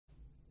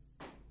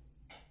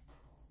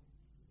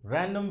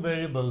Random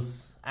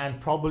variables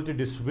and probability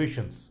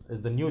distributions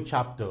is the new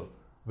chapter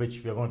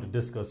which we are going to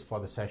discuss for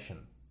the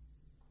session.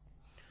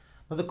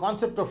 Now, the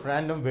concept of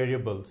random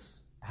variables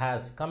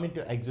has come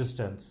into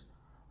existence,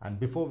 and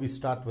before we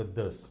start with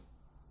this,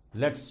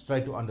 let's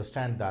try to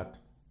understand that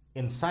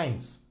in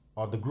science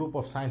or the group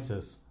of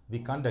sciences, we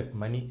conduct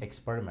many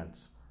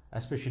experiments,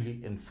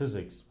 especially in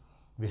physics.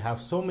 We have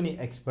so many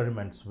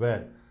experiments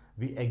where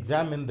we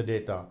examine the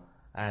data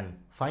and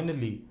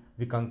finally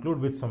we conclude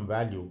with some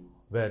value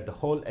where the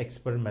whole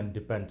experiment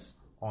depends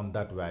on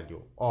that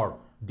value, or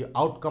the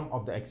outcome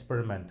of the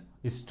experiment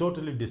is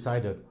totally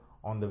decided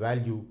on the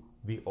value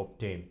we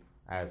obtain,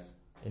 as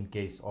in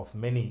case of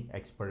many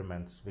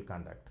experiments we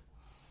conduct.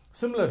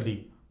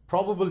 Similarly,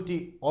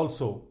 probability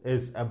also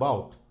is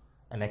about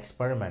an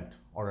experiment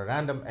or a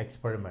random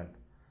experiment.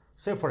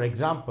 Say for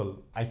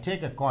example, I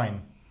take a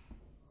coin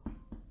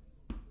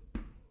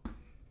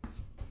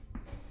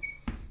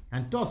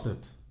and toss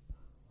it.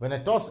 When I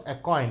toss a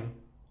coin,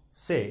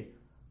 say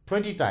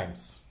 20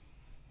 times,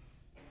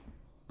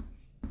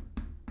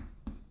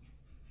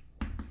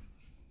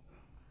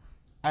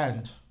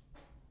 and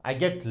I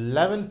get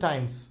 11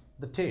 times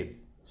the tail.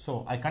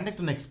 So I conduct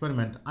an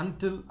experiment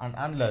until and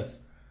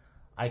unless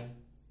I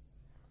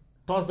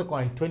toss the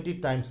coin 20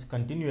 times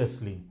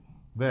continuously,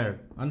 where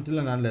until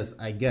and unless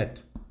I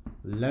get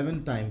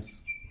 11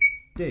 times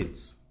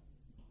tails.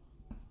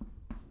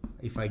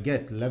 If I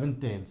get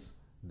 11 tails,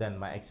 then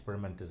my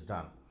experiment is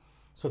done.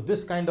 So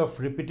this kind of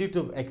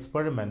repetitive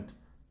experiment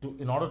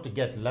in order to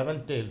get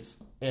 11 tails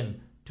in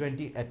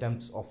 20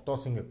 attempts of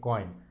tossing a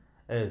coin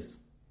is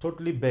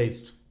totally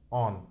based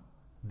on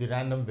the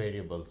random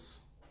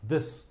variables.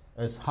 This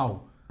is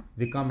how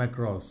we come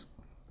across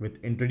with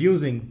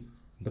introducing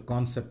the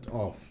concept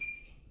of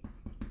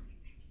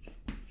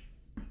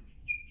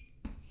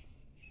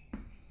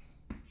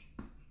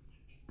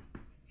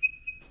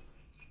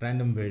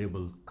random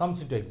variable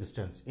comes into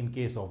existence in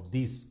case of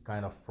these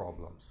kind of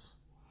problems.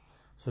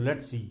 So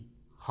let's see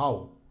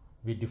how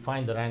we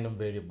define the random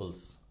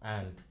variables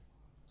and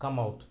come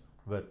out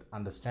with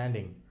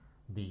understanding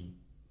the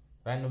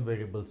random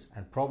variables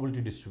and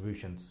probability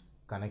distributions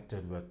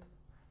connected with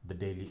the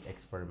daily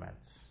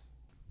experiments.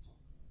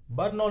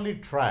 Bernoulli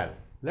trial.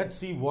 Let's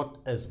see what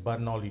is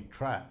Bernoulli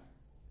trial.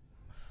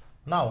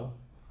 Now,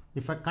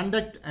 if I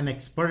conduct an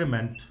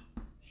experiment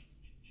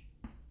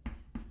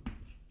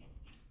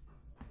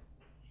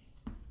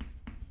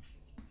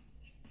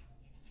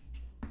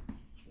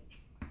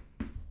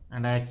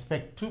and I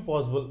expect two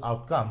possible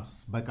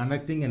outcomes by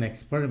conducting an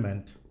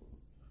experiment,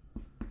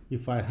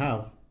 if I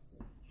have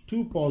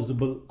two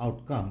possible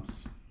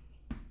outcomes,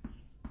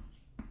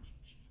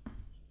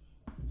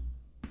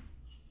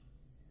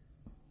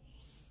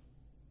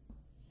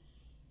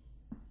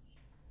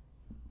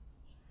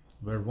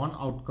 where one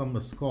outcome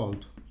is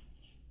called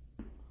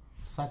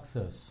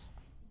success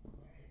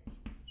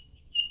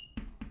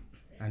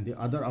and the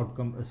other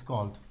outcome is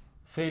called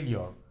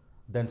failure,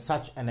 then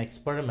such an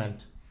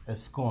experiment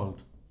is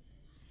called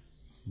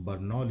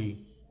Bernoulli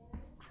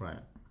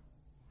trial.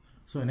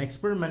 So an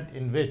experiment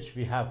in which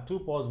we have two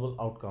possible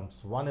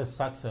outcomes, one is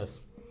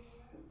success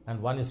and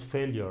one is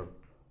failure,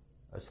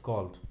 is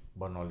called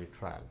Bernoulli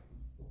trial.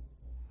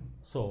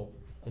 So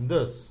in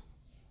this,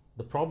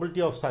 the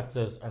probability of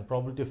success and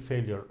probability of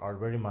failure are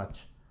very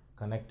much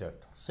connected.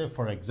 Say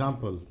for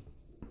example,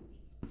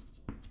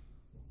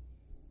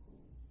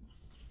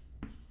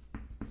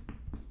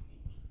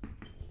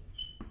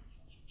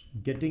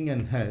 getting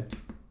an head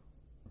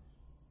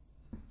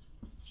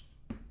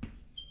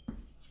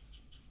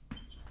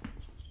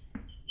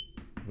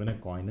when a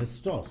coin is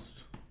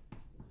tossed.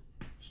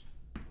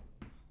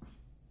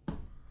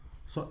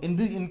 So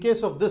in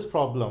case of this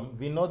problem,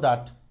 we know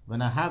that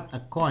when I have a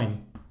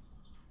coin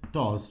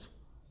tossed,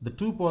 the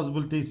two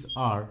possibilities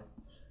are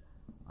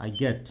I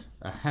get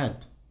a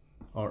head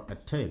or a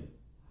tail.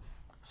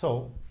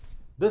 So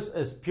this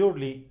is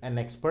purely an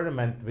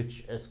experiment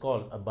which is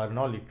called a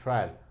Bernoulli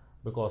trial,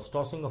 because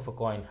tossing of a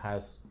coin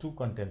has two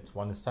contents,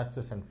 one is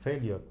success and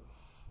failure.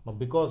 But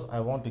because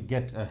I want to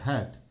get a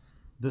head,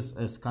 this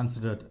is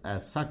considered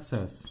as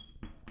success,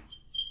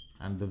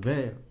 and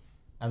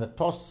the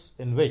toss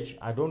in which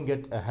I don't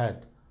get a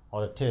head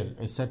or a tail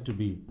is said to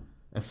be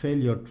a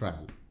failure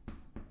trial.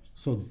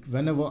 So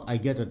whenever I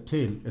get a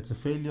tail, it's a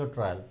failure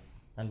trial,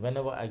 and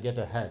whenever I get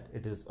a head,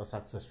 it is a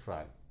success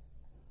trial.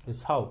 This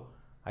is how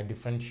I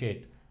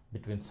differentiate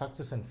between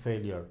success and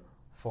failure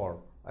for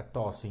a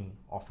tossing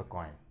of a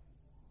coin.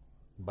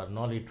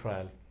 Bernoulli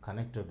trial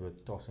connected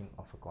with tossing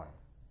of a coin.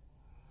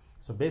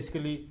 So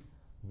basically,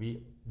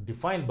 we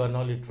define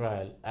Bernoulli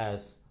trial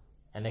as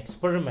an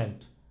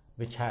experiment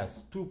which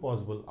has two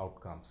possible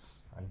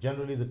outcomes, and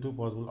generally the two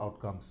possible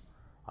outcomes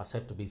are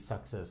said to be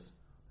success,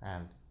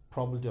 and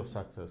probability of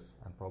success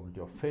and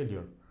probability of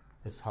failure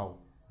is how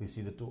we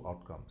see the two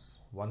outcomes.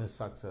 One is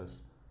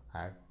success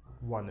and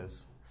one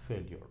is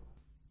failure.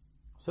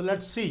 So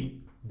let's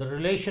see the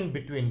relation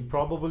between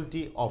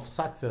probability of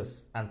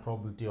success and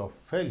probability of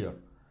failure.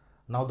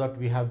 Now that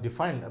we have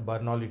defined a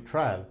Bernoulli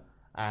trial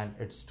and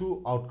its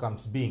two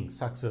outcomes being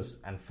success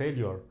and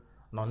failure,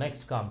 Now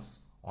next comes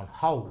on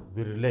how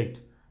we relate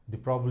the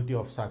probability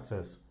of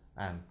success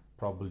and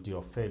probability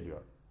of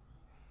failure.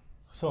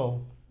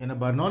 So in a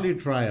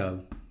Bernoulli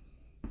trial,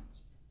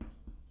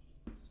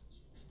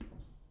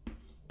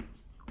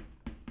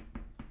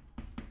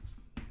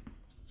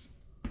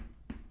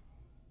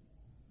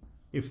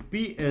 if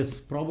P is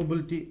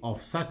probability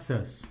of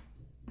success,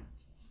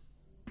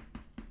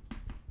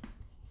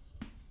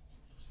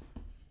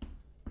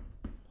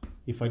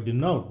 if I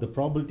denote the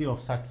probability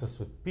of success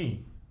with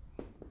P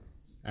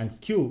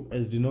and Q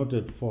is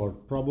denoted for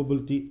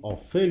probability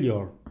of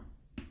failure,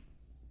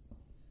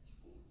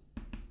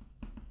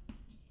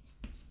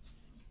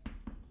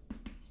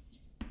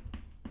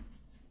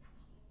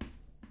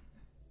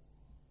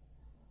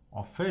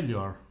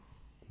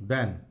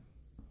 then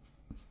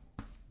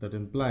that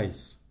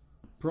implies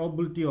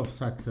probability of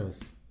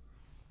success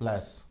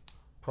plus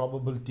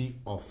probability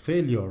of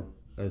failure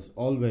is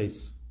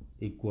always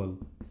equal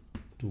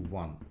to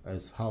 1,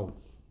 is how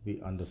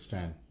we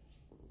understand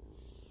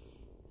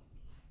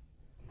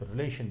the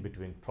relation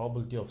between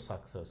probability of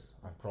success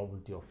and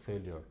probability of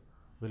failure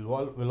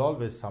will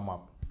always sum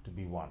up to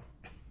be 1.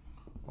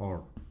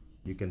 Or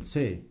you can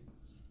say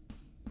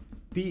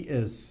P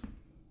is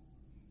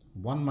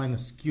 1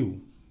 minus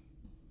Q,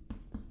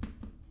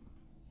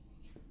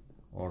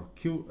 or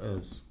Q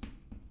is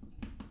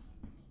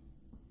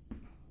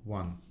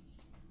 1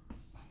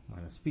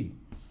 minus P,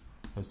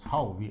 is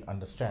how we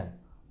understand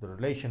the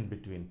relation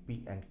between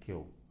P and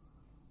Q,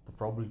 the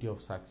probability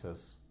of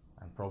success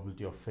and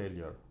probability of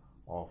failure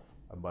of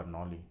a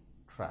Bernoulli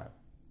trial.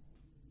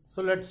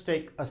 So let's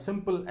take a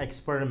simple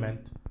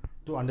experiment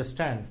to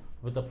understand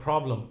with a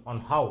problem on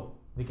how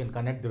we can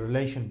connect the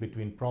relation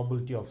between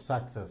probability of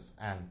success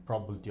and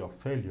probability of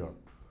failure.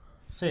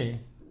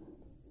 Say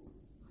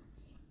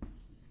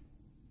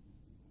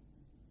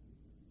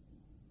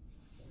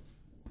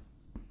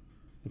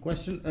the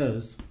question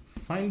is,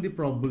 find the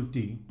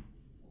probability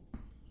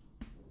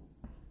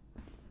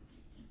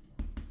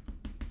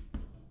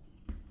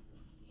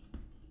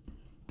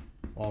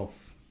of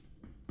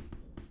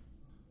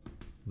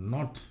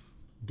not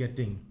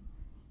getting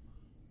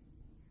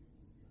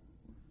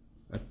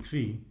a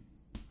 3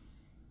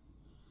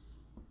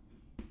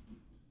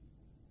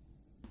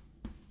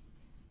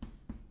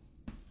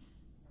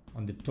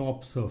 on the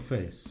top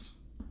surface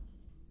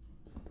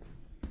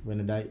when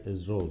a die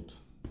is rolled.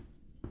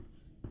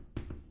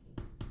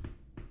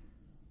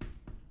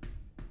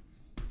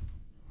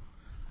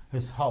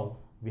 Is how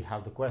we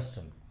have the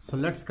question. So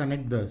let's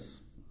connect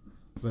this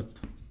with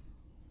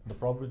the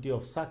probability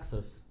of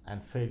success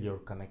and failure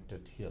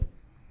connected here.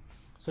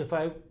 So if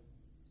I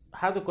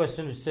have the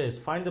question which says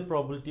find the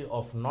probability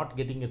of not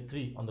getting a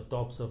 3 on the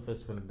top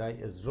surface when a die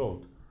is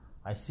rolled,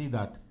 I see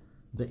that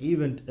the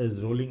event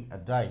is rolling a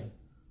die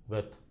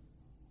with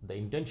the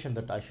intention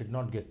that I should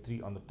not get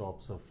 3 on the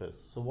top surface.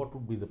 So what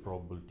would be the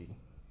probability?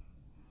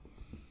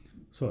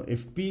 So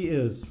if P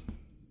is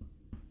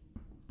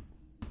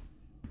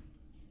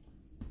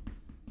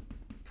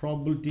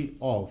probability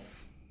of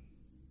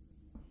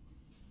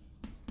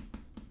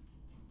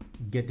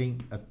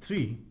getting a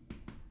 3,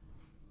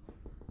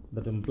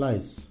 that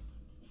implies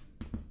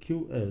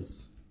Q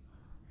is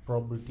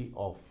probability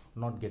of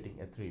not getting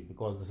a 3,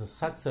 because this is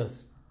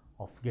success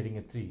of getting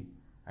a 3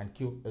 and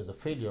Q is a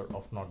failure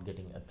of not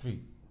getting a 3,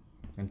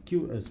 and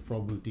Q is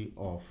probability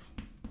of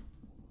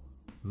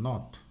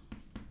not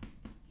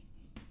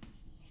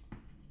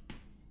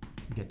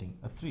getting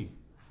a 3.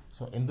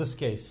 So in this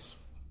case,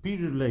 P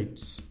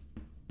relates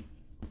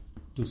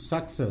to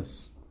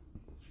success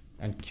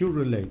and Q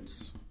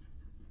relates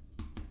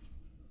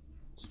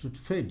to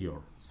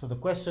failure. So the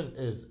question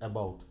is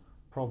about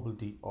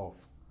probability of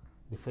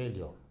the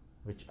failure,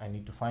 which I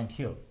need to find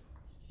here.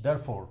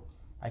 Therefore,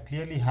 I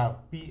clearly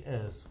have P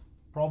is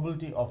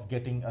probability of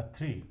getting a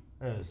 3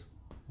 is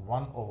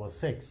 1 over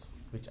 6,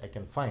 which I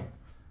can find,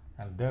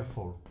 and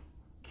therefore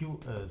Q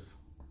is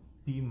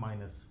P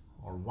minus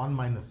or 1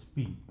 minus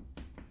P,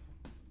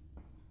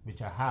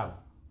 which I have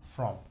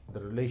from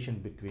the relation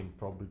between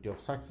probability of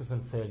success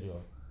and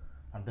failure,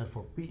 and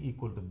therefore P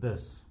equal to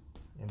this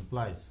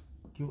implies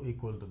Q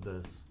equal to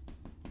this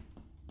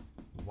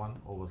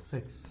 1 over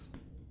 6.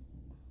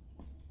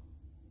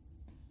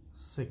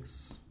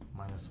 6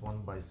 minus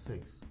 1 by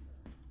 6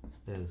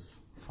 is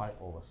 5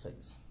 over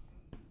 6.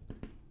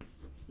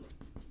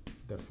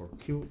 Therefore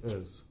Q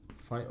is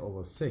 5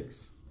 over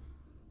 6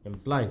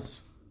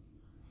 implies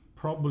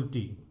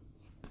probability,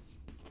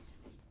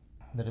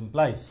 that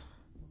implies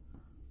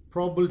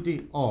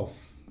probability of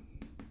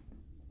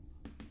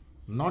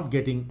not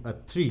getting a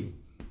 3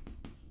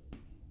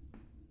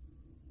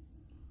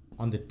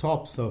 on the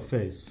top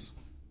surface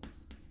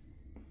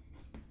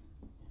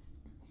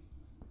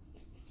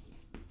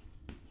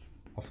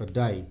of a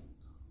die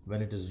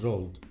when it is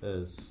rolled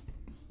is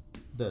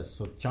this.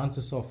 So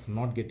chances of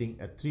not getting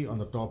a 3 on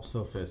the top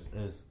surface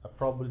is a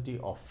probability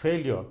of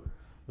failure,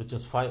 which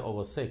is 5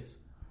 over 6,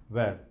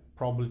 where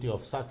probability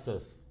of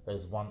success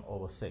is 1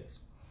 over 6.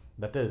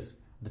 That is,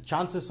 the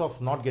chances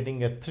of not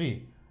getting a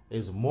 3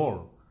 is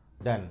more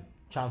than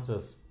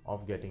chances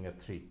of getting a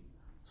 3.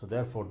 So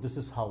therefore, this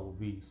is how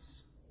we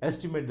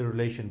estimate the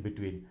relation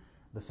between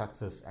the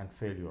success and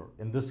failure.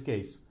 In this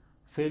case,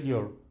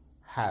 failure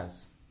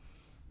has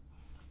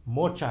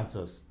more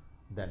chances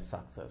than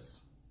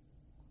success,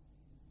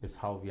 is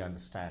how we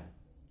understand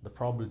the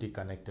probability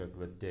connected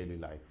with daily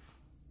life.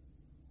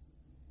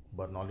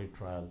 Bernoulli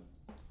trial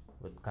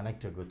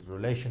connected with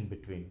relation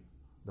between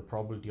the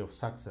probability of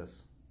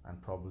success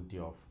and probability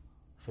of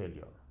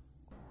failure.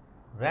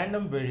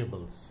 Random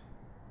variables.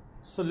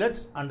 So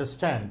let's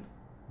understand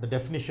the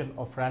definition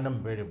of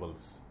random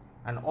variables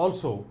and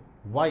also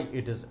why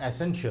it is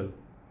essential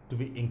to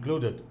be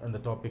included in the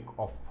topic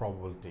of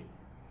probability.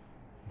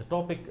 The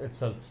topic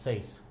itself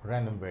says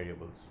random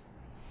variables.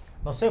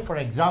 Now say for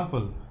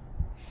example,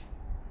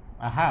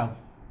 I have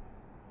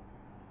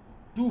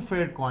two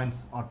fair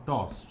coins are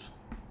tossed.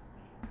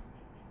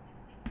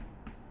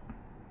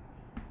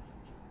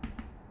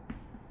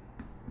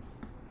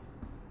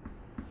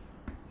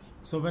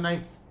 So when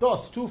I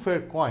toss two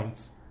fair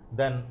coins,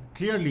 then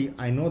clearly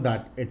I know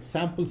that its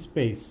sample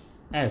space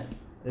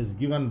S is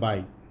given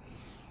by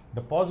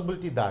the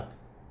possibility that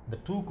the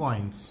two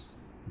coins,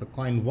 the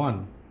coin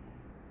 1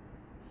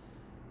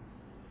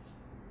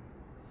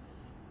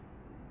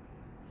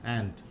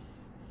 and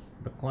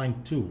the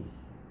coin 2,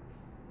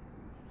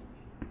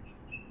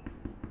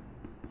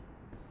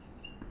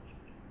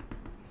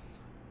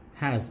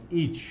 has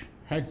each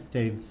heads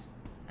tails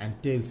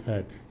and tails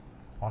heads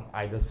on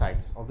either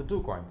sides of the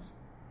two coins.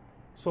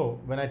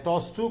 So when I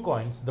toss two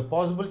coins, the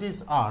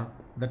possibilities are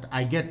that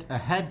I get a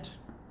head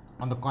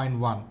on the coin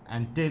 1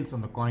 and tails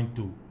on the coin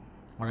 2,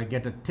 or I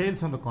get a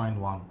tails on the coin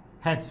 1,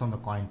 heads on the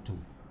coin 2,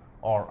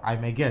 or I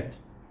may get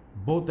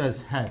both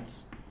as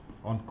heads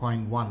on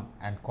coin 1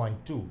 and coin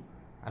 2,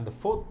 and the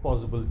fourth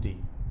possibility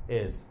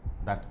is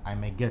that I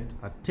may get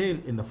a tail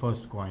in the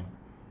first coin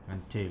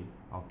and tail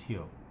out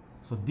here.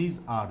 So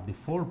these are the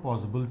four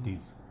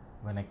possibilities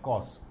when I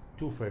toss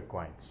two fair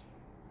coins: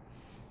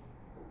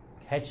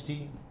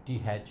 HT,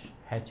 TH,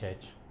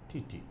 HH,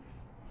 TT.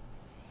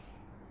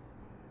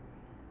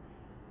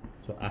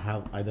 So I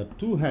have either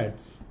two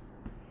heads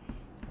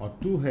or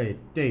two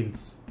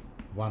tails,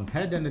 one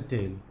head and a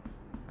tail,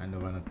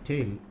 and one a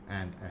tail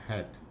and a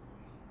head,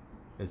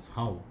 is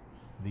how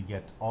we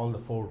get all the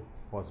four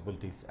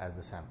possibilities as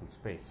the sample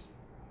space.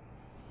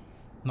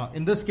 Now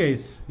in this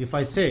case, if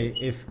I say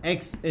if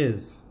X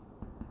is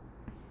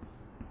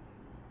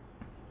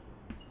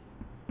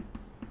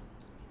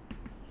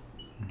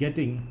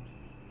getting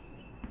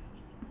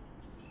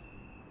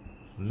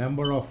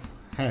number of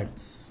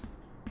heads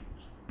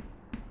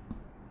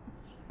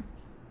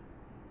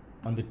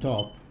on the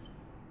top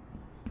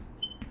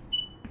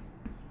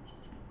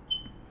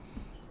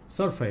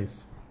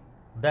surface,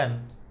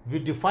 then we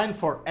define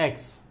for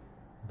X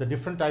the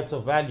different types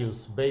of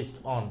values based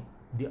on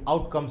the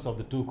outcomes of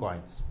the two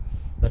coins.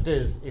 That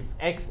is, if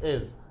X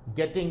is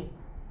getting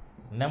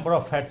number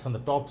of heads on the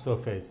top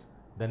surface,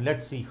 then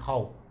let's see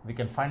how we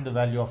can find the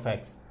value of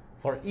X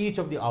for each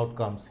of the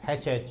outcomes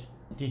HH,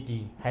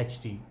 TT,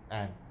 HT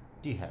and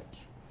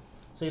TH.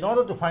 So in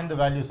order to find the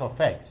values of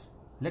X,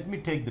 let me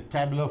take the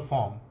tabular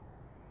form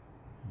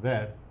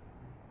where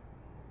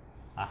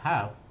I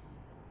have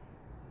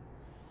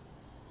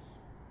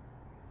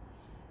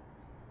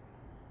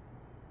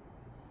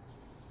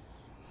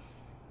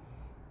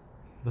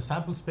the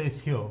sample space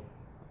here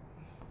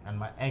and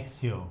my X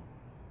here,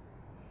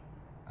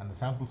 and the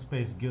sample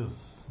space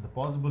gives the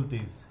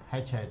possibilities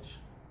HH,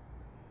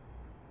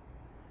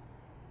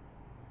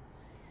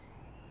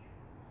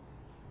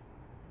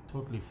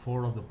 totally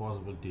four of the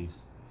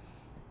possibilities,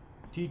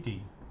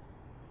 TT,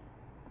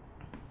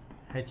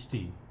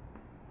 HT,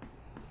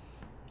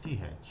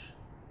 TH.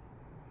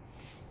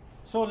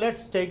 So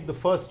let's take the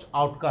first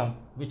outcome,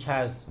 which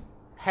has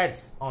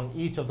heads on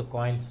each of the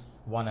coins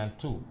 1 and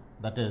 2.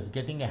 That is,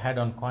 getting a head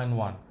on coin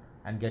 1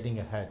 and getting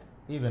a head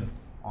even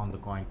on the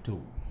coin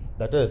 2.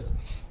 That is,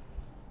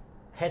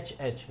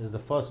 HH is the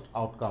first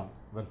outcome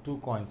when two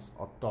coins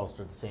are tossed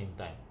at the same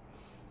time.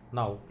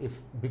 Now,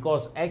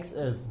 because X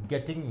is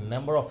getting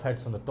number of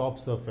heads on the top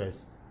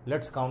surface,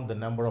 let's count the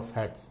number of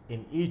heads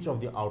in each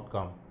of the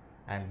outcome,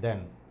 and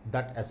then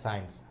that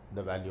assigns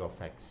the value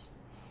of X.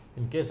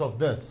 In case of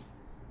this,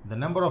 the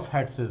number of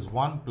heads is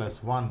 1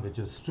 plus 1, which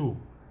is 2.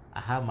 I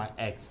have my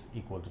X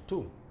equal to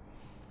 2.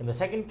 In the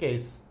second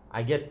case,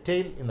 I get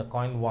tail in the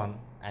coin 1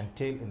 and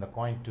tail in the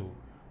coin 2.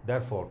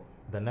 Therefore,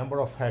 the number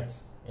of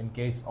heads in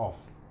case of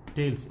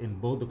tails in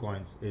both the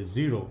coins is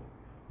 0,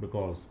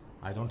 because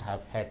I don't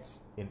have heads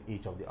in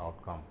each of the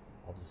outcome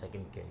of the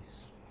second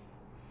case.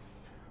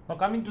 Now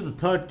coming to the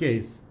third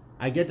case,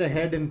 I get a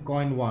head in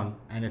coin 1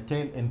 and a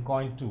tail in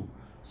coin 2,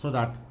 so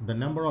that the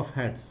number of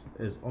heads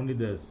is only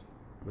this,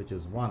 which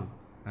is 1,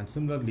 and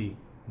similarly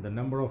the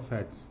number of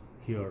heads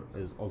here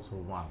is also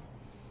 1,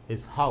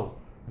 is how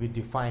we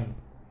define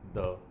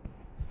the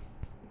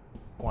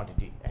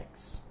quantity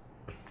X.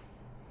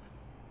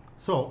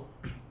 So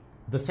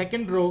the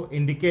second row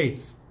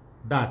indicates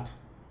that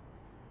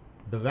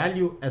the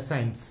value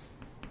assigns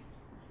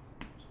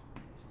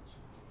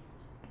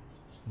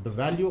the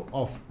value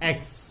of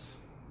X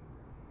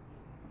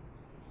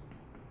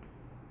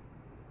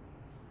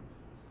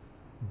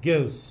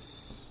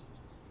gives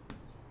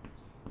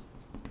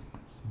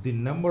the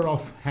number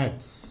of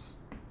heads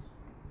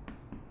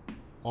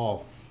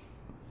of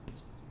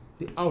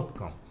the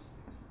outcome,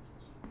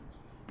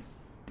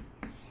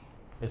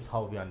 is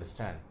how we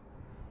understand.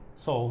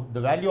 So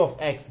the value of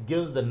x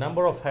gives the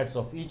number of heads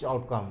of each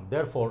outcome.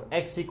 Therefore,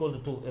 x equal to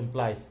 2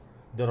 implies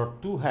there are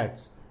 2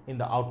 heads in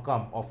the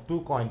outcome of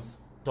 2 coins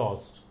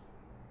tossed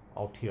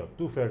out here,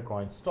 2 fair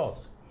coins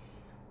tossed.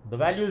 The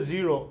value is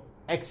 0.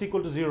 X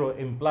equal to 0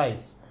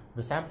 implies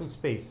the sample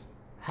space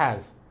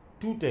has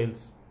 2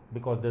 tails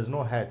because there is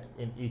no head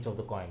in each of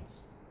the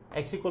coins.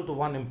 X equal to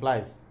 1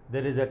 implies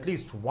there is at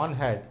least 1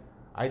 head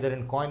either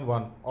in coin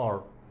 1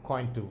 or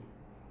coin 2,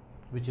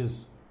 which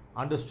is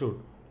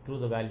understood through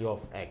the value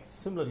of x.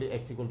 Similarly,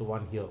 x equal to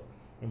 1 here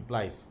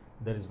implies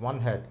there is 1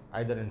 head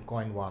either in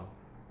coin 1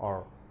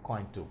 or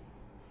coin 2.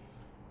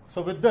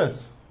 So with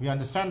this, we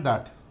understand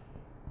that,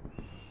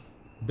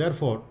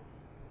 therefore,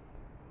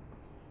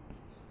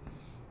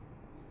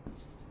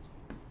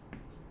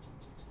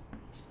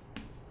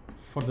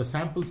 for the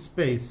sample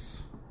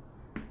space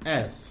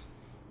S,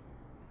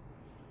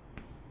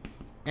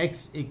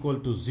 x equal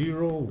to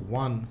 0,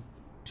 1,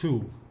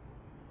 2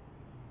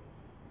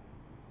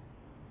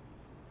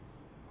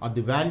 are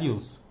the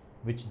values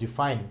which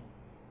define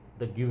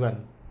the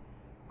given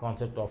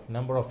concept of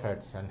number of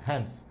heads, and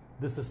hence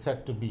this is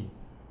said to be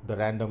the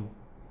random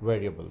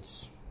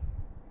variables.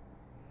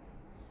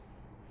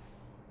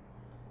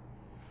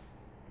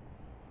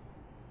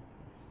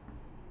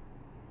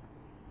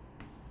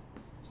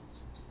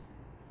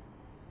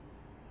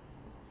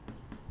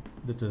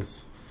 That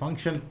is,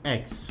 function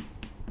x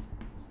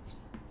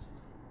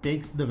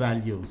takes the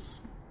values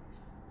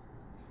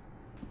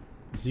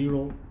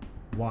 0,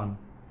 1,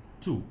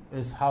 2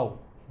 is how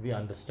we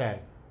understand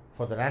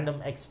for the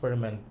random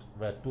experiment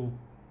where 2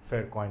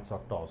 fair coins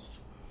are tossed.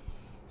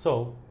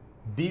 So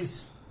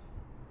these,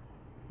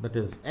 that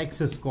is,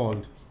 x is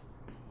called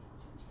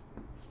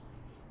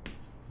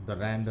the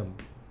random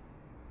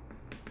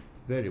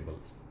variable.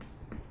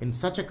 In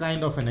such a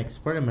kind of an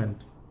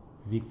experiment,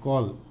 we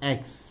call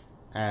x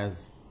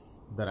as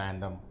the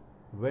random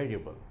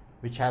variable,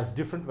 which has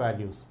different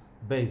values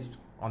based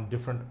on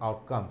different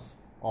outcomes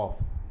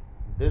of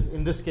this,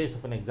 in this case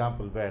of an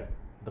example where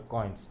the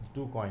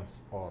 2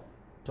 coins are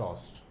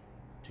tossed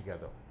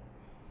together.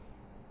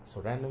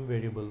 So random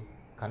variable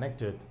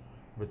connected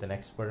with an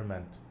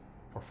experiment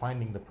for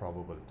finding the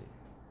probability.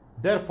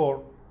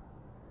 Therefore,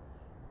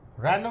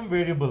 random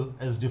variable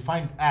is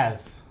defined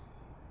as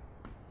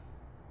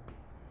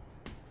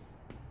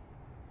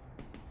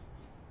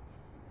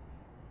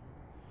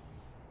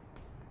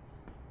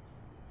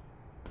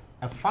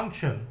a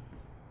function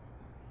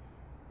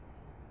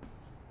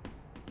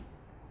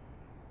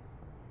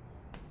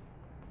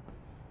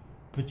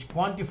which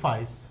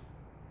quantifies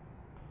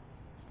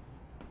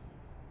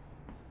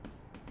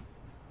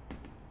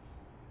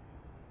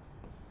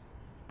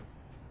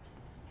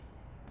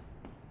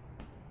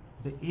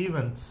the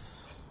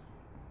events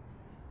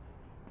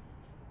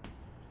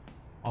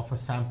of a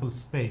sample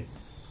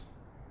space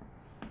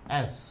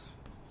S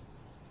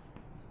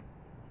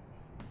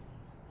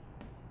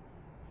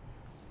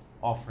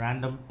of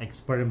random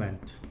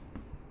experiment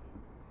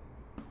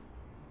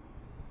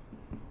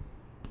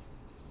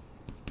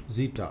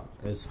zeta,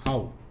 is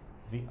how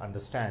we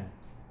understand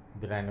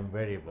the random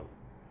variable.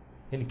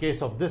 In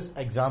case of this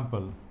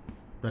example,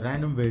 the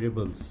random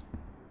variables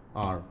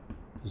are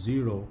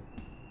 0,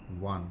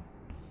 1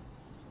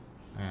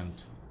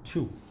 and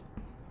 2.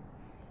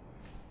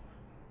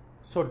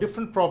 So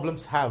different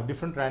problems have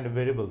different random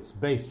variables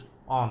based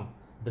on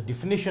the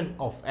definition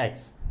of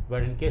x,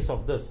 where in case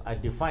of this I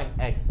define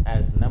x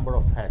as number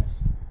of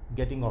heads,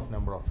 getting of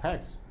number of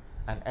heads,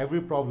 and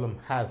every problem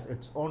has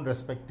its own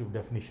respective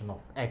definition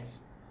of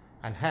x,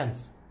 and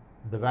hence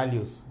the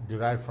values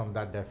derived from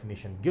that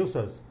definition gives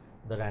us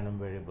the random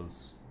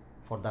variables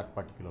for that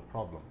particular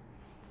problem.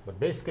 But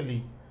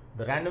basically,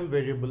 the random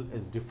variable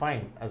is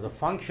defined as a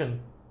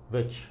function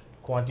which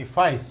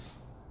quantifies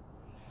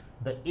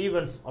the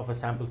events of a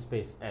sample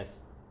space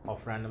S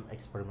of random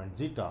experiment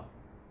zeta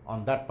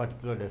on that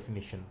particular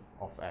definition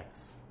of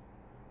x,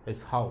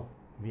 is how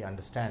we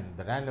understand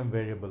the random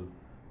variable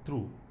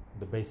through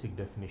the basic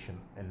definition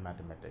in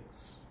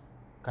mathematics,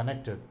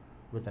 connected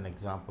with an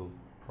example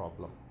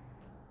problem.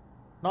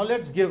 Now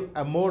let's give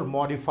a more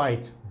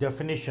modified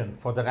definition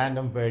for the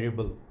random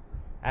variable,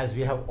 as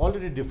we have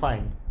already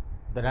defined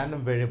the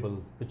random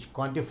variable which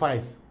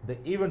quantifies the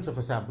events of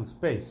a sample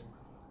space.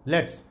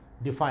 Let's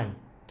define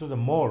to the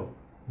more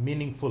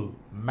meaningful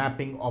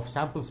mapping of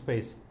sample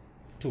space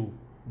to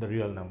the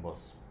real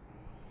numbers.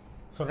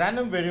 So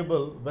random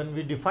variable, when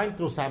we define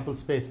through sample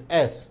space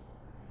S,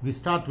 we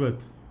start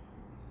with,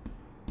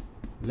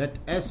 let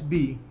S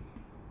be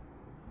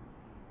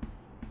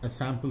a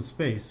sample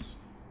space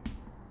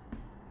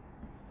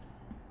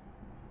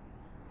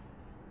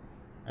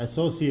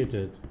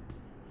associated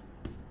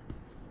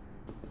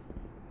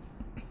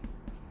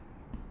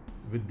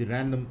with the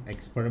random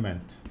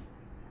experiment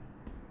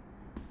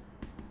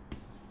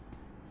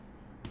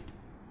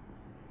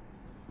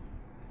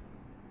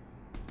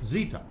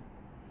zeta.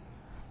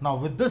 Now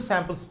with this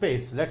sample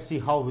space, let's see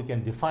how we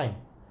can define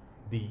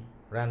the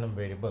random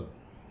variable.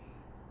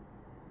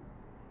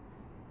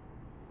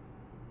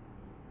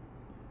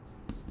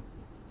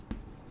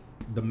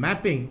 The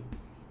mapping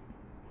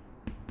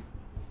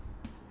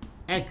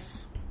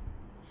x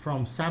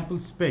from sample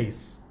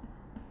space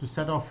to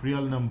set of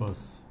real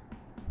numbers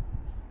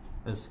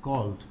is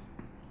called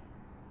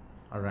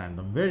a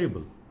random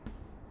variable.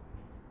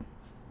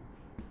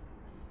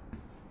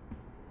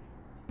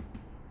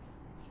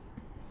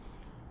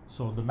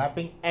 So the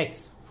mapping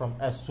x from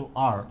S to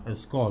R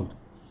is called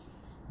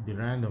the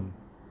random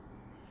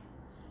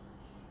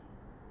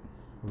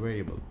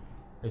variable.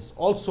 It's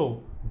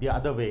also the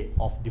other way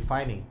of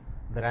defining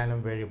the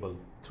random variable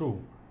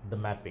through the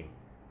mapping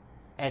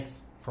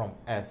x from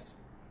S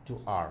to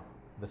R,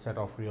 the set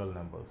of real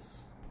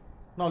numbers.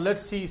 Now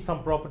let's see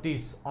some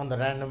properties on the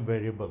random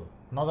variable.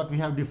 Now that we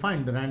have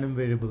defined the random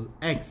variable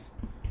x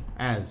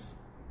as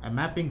a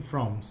mapping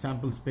from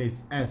sample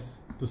space S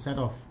to set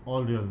of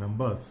all real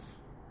numbers.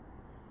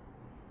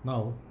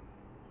 Now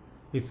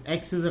if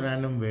x is a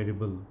random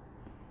variable,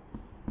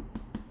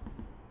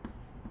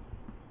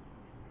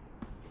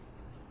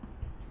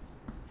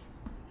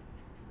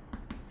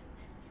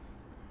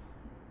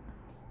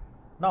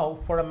 now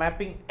for a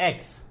mapping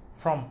x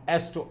from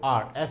S to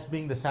R, S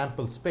being the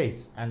sample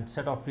space and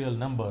set of real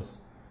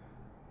numbers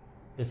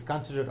is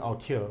considered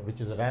out here, which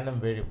is a random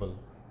variable.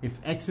 If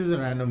x is a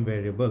random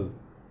variable,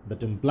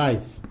 that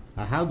implies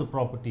I have the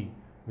property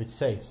which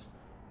says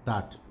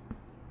that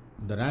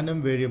the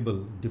random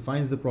variable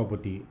defines the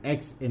property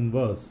x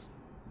inverse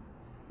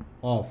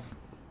of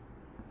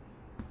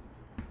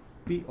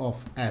P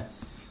of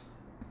S,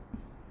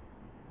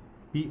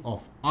 P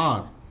of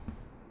R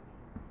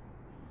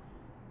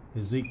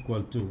is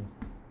equal to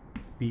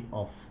P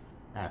of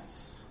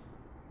S.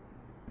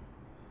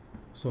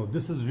 So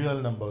this is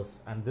real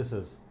numbers and this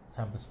is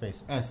sample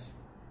space S,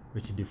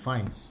 which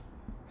defines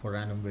for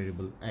random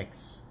variable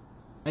x.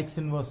 X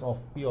inverse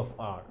of P of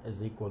R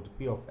is equal to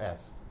P of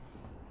S,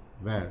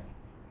 where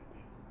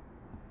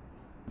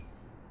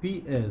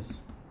P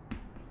is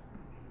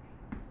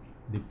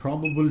the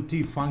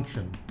probability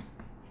function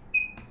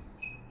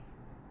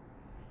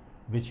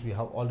which we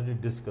have already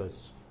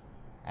discussed,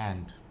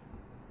 and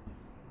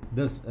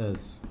this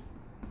is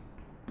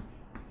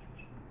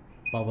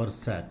power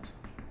set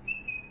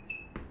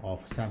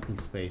of sample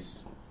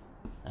space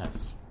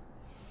S.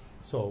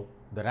 So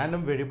the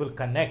random variable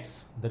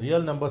connects the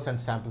real numbers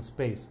and sample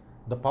space,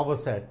 the power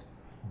set,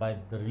 by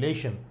the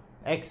relation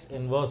x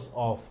inverse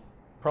of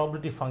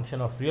probability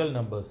function of real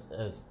numbers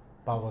is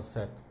power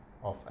set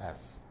of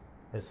S,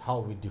 is how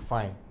we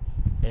define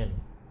in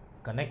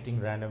connecting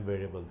random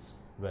variables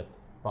with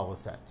power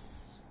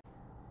sets.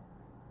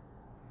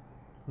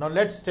 Now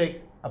let's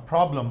take a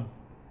problem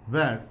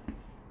where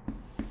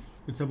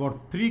it's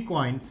about 3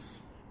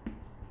 coins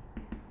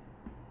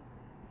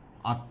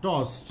are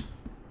tossed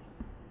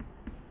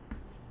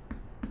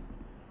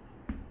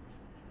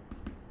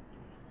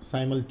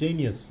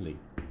simultaneously.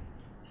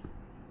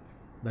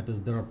 That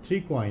is, there are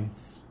 3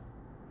 coins,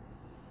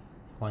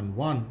 coin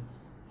 1,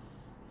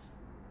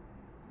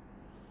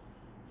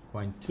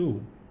 coin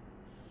 2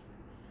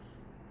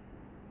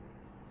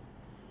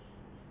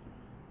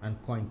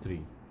 and coin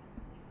 3.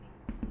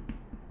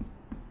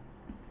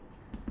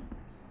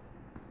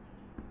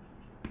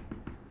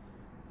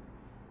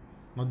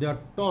 Now they are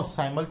tossed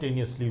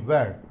simultaneously,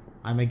 where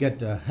I may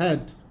get a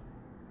head,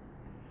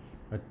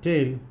 a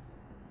tail,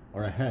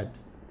 or a head,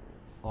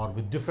 or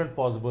with different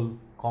possible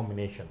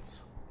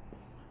combinations.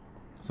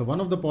 So one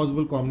of the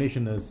possible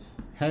combination is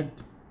head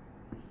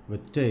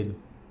with tail,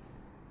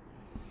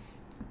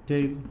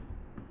 tail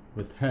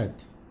with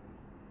head,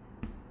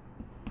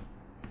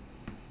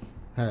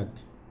 head,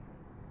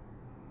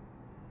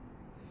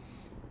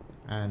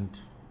 and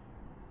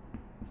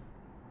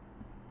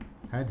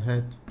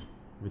head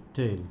with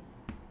tail,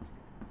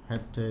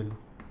 head, tail,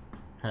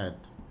 head,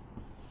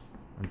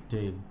 and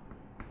tail,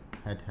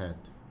 head,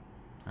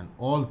 and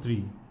all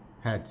 3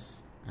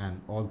 heads and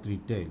all 3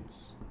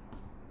 tails.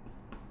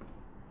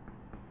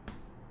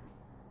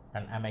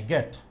 And I may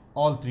get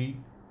all 3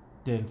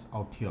 tails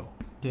out here,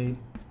 tail,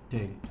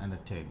 tail, and a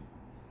tail.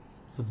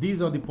 So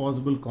these are the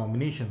possible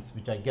combinations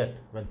which I get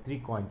when 3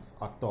 coins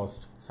are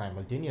tossed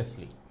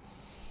simultaneously.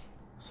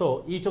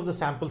 So each of the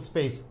sample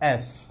space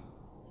S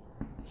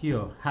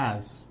here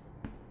has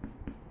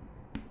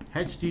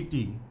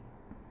HTT,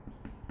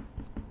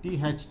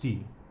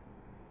 THT,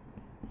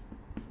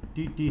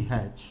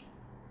 TTH,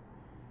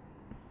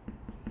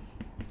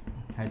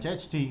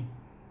 HHT,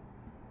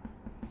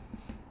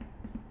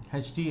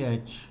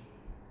 HTH,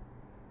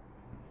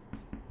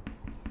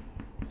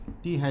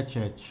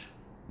 THH,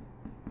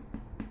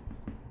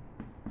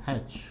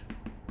 H,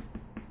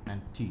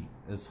 and T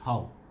is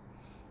how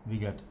we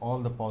get all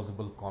the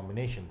possible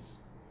combinations.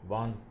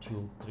 1,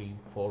 2, 3,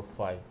 4,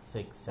 5,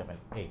 6, 7,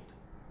 8.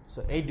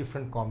 So 8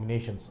 different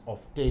combinations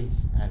of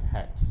tails and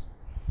heads.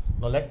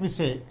 Now let me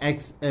say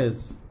X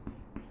is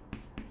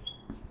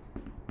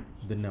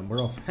the number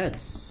of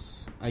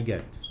heads I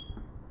get.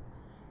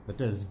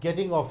 that is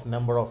getting of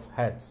number of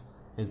heads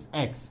is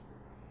x,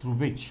 through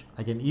which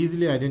I can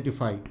easily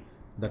identify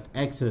that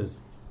x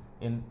is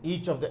in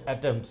each of the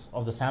attempts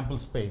of the sample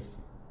space.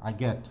 I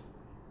get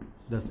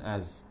this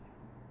as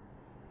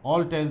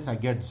all tails I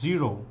get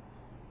 0,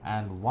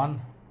 and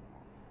one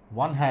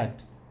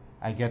head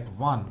I get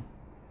 1,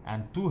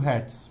 and 2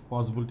 heads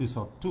possibilities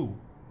of 2,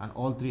 and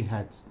all 3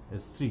 heads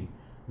is 3,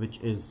 which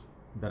is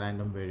the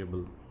random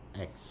variable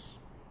x.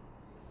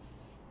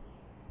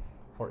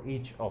 For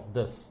each of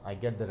this I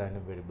get the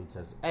random variables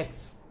as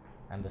x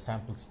and the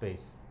sample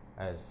space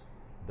as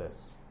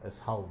this, is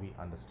how we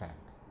understand.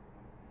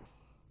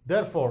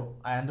 Therefore,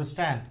 I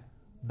understand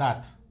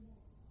that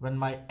when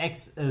my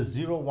x is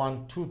 0,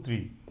 1, 2,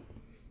 3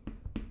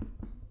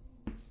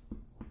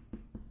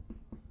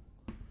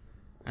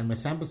 and my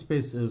sample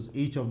space is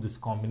each of these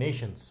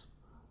combinations,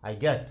 I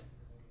get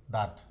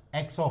that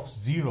x of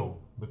 0,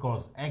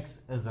 because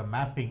x is a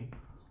mapping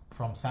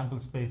from sample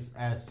space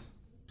S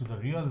to the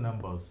real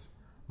numbers,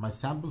 my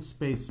sample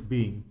space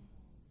being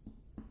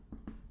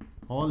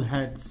all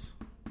heads,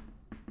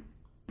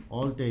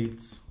 all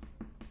tails,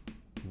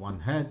 1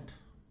 head,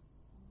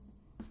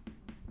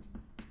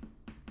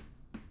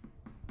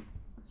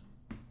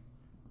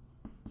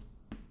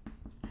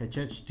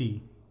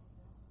 HHT,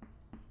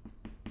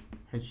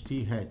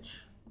 HTH,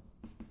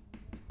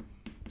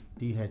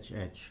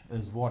 THH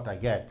is what I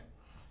get.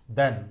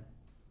 Then,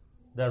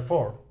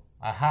 therefore,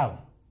 I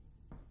have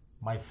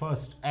my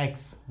first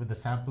x with the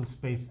sample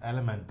space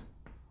element,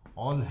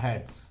 all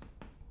heads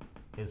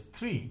is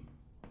 3,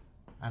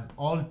 and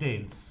all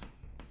tails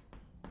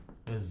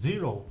is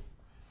 0,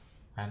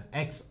 and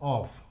x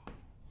of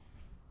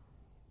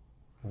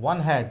 1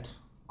 head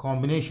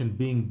combination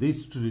being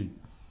these 3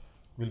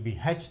 will be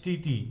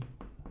HTT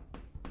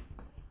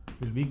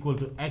will be equal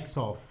to x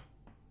of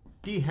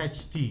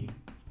THT,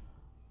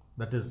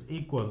 that is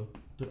equal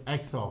to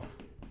x of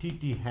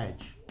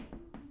TTH,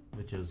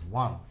 which is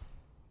 1.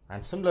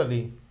 And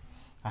similarly,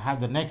 I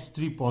have the next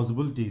 3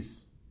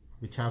 possibilities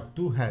which have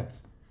 2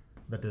 heads,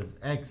 that is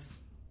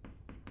x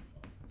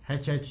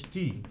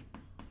HHT,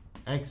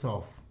 x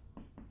of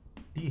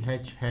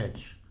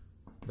THH,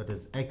 that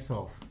is x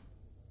of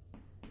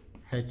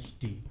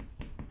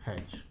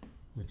HTH,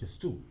 which is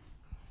 2,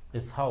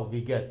 is how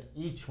we get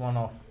each one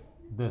of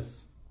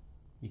this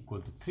equal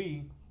to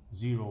 3,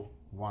 0,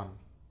 1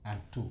 and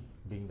 2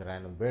 being the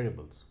random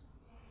variables.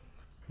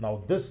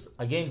 Now this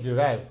again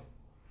derive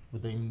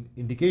with the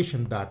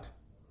indication that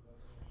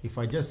if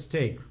I just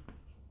take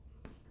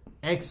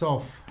x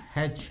of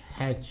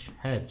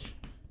HHH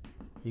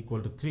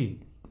equal to 3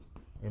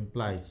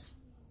 implies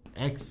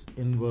x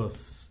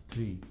inverse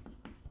 3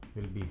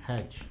 will be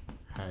H,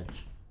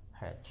 H,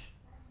 H,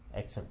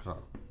 etc.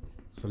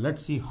 So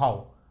let's see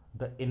how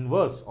the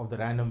inverse of the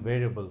random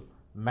variable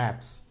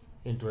maps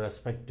into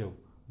respective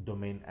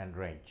domain and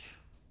range.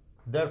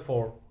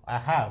 Therefore, I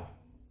have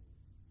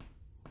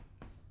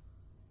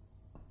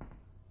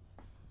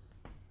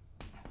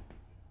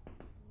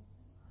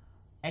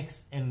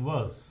x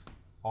inverse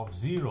of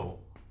 0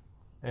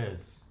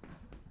 is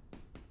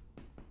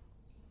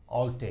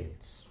all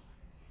tails,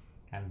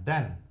 and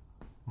then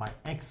my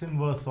x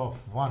inverse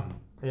of 1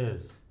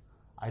 is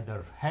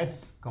either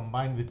heads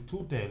combined with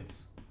 2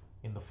 tails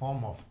in the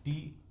form of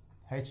T,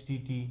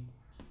 HTT,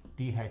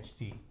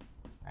 THT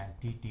and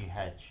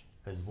TTH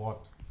is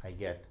what I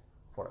get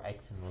for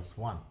x inverse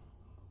 1.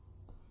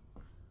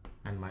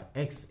 And my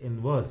x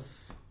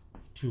inverse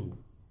 2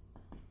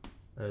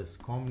 is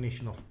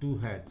combination of 2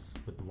 heads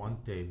with 1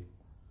 tail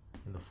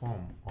in the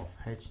form of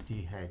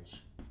HTH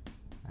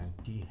and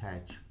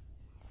THH.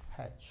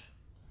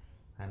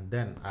 And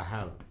then I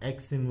have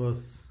x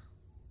inverse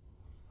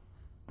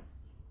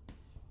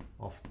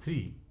of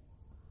 3,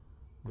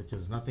 which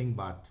is nothing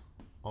but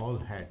all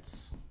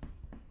heads,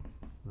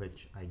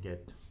 which I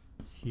get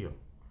here.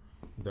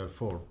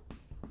 Therefore,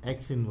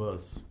 x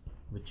inverse,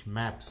 which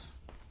maps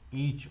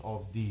each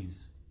of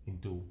these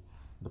into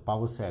the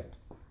power set,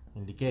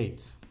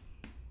 indicates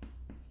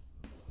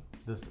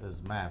this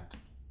is mapped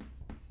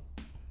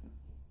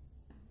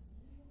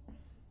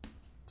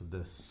to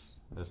this.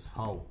 This is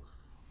how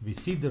we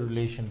see the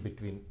relation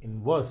between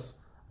inverse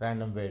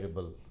random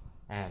variable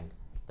and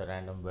the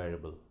random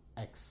variable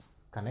x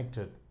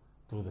connected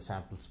through the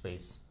sample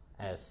space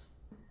S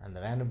and the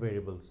random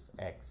variables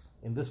x,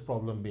 in this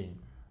problem being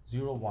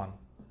 0, 1,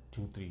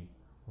 2, 3,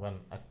 when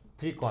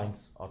 3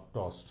 coins are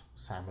tossed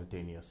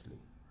simultaneously.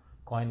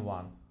 Coin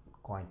 1,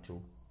 coin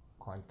 2,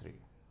 coin 3.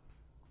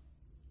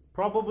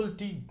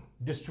 Probability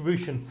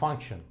distribution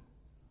function.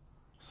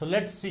 So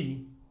let's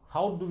see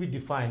how do we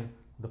define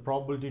the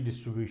probability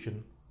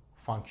distribution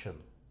function.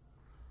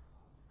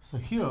 So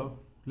here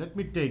let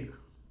me take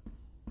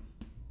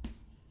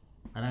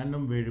a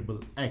random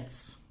variable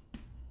x.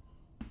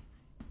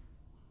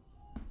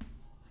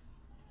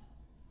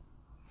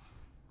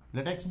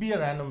 Let x be a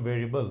random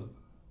variable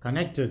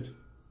connected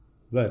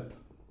with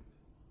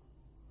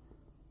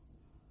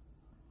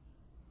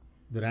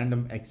the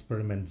random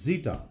experiment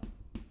zeta.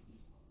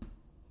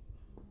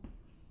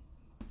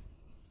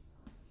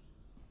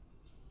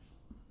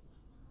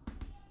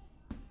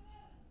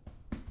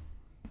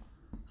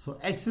 So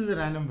x is a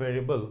random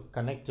variable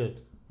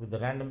connected with the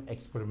random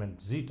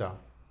experiment zeta,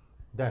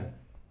 then,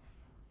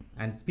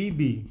 and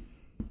pb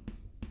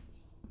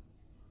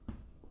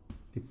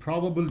the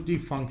probability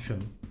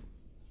function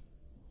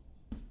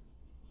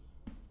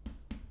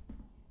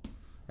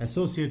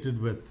associated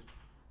with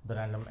the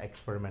random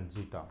experiment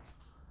zeta.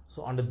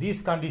 So under these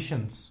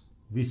conditions,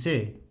 we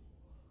say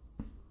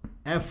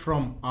f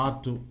from R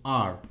to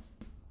R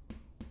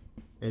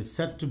is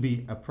said to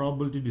be a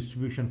probability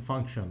distribution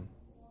function,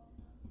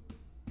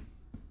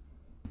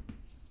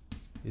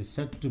 is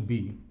said to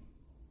be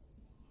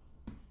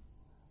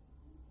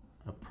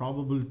a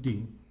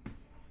probability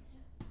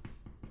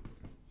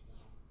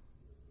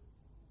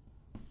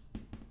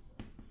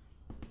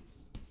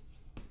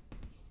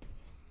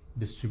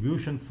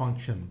distribution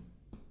function,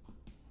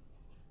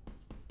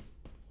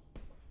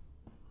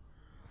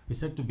 is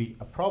said to be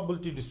a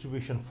probability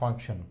distribution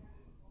function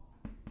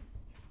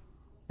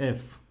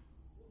if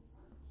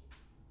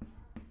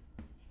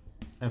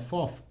f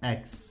of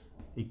x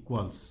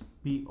equals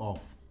p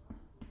of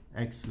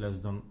x less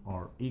than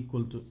or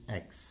equal to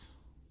x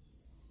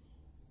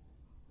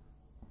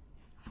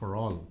for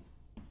all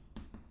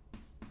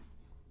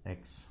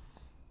x.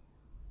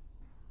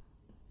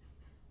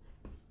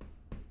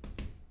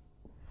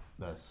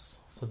 Thus,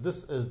 so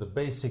this is the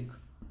basic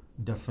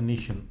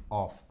definition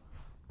of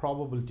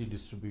probability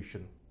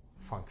distribution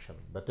function.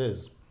 That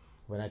is,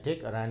 when I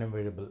take a random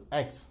variable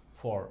x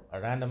for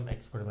a random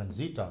experiment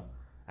zeta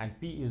and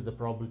p is the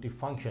probability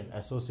function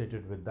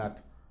associated with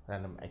that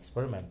random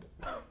experiment,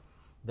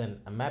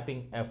 then a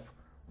mapping f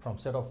from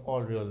set of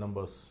all real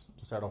numbers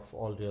to set of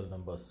all real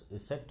numbers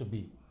is said to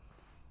be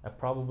a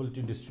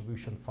probability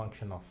distribution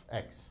function of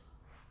x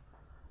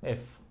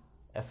if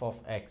f of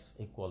x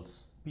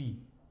equals p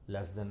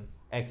less than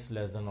x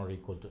less than or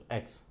equal to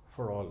x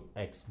for all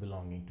x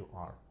belonging to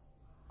R,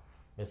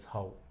 is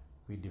how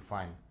we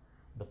define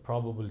the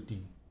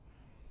probability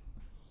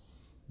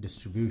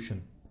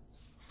distribution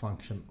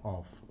function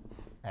of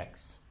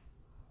x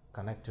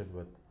connected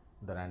with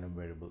the random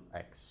variable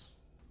x.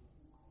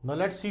 Now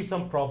let's see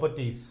some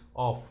properties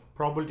of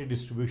probability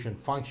distribution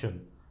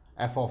function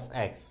f of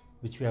x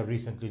which we have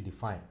recently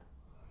defined.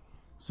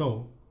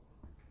 So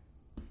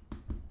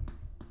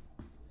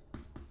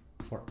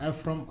for f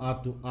from R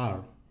to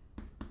R,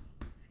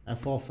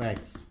 f of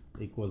x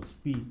equals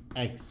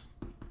px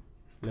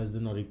less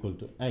than or equal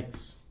to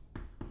x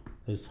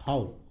is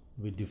how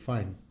we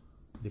define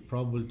the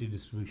probability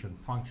distribution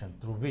function,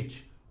 through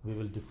which we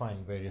will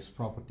define various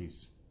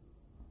properties.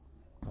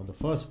 Now the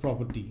first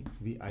property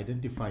we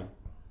identify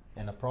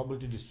in a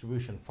probability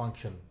distribution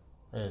function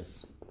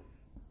is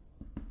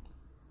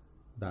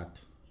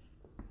that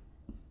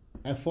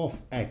f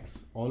of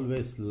x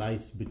always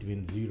lies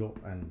between 0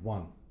 and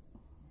 1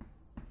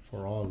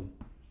 for all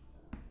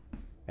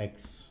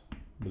x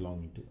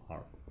belonging to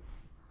R,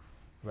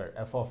 where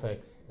f of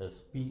x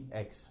is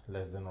px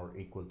less than or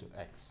equal to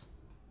x.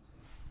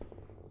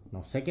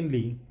 Now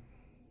secondly,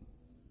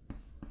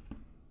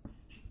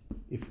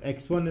 if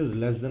x1 is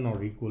less than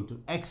or equal to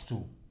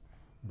x2,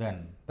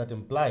 then that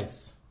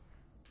implies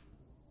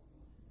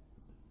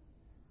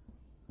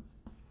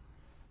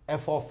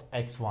f of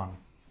x1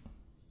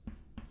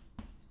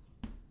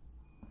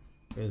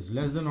 is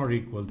less than or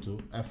equal to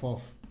f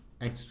of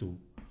x2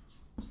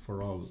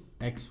 for all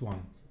x1,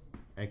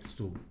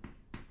 x2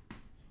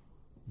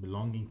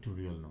 belonging to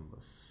real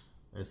numbers,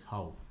 is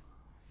how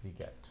we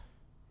get.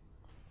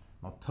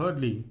 Now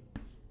thirdly,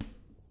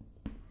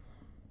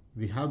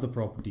 we have the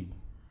property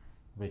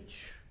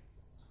which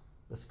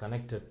is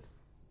connected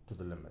to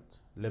the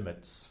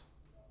limits.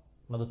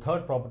 Now the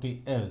third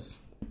property is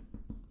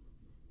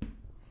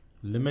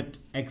limit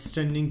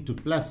extending to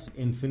plus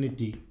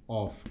infinity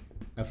of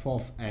f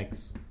of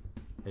x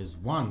is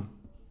 1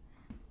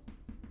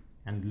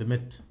 and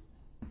limit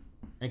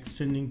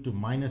extending to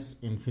minus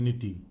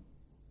infinity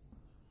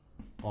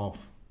of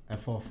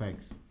f of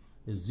x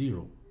is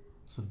 0.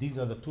 So these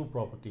are the two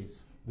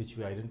properties which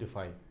we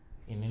identify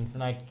in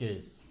infinite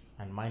case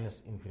and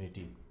minus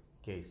infinity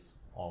case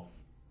of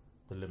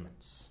the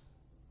limits.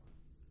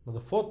 Now the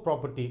fourth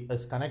property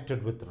is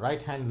connected with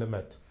right hand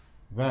limit,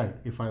 where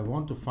if I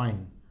want to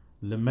find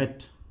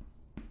limit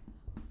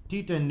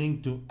t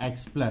tending to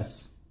x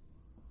plus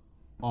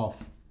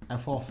of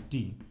f of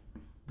t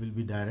will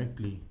be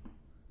directly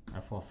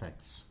f of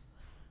x,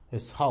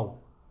 is how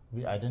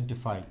we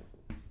identify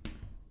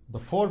the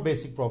four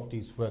basic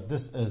properties where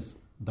this is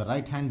the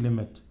right hand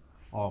limit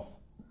of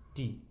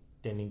t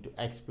tending to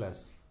x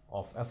plus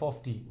of f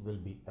of t will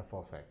be f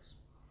of x.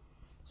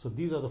 So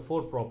these are the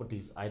four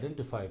properties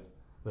identified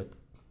with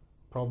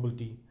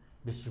probability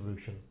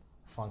distribution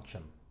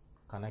function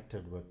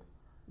connected with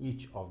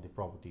each of the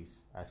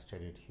properties as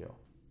stated here.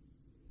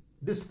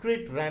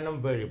 Discrete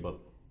random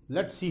variable.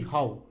 Let's see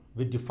how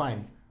we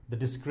define the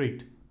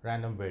discrete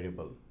random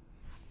variable.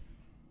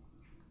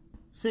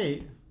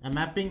 Say a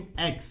mapping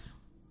x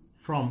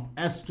from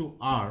S to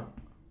R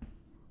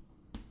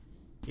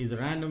is a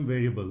random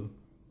variable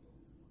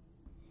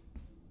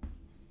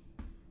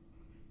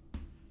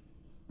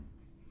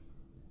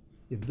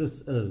if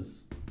this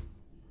is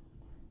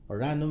a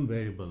random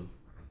variable,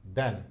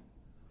 then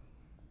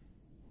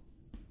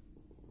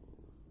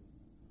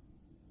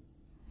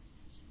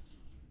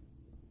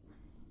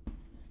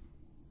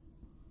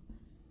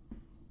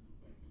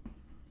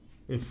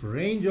if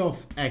range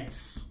of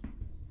x,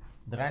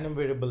 the random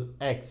variable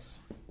x,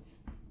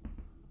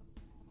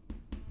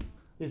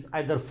 is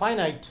either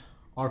finite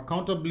or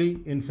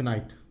countably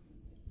infinite,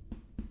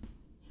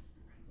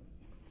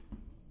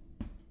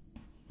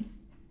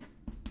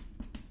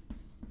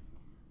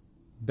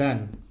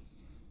 then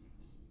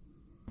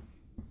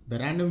the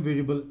random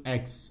variable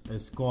x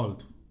is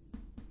called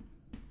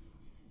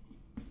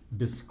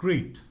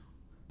discrete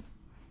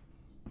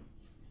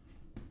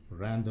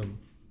random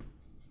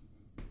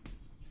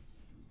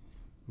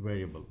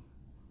variable,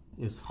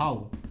 is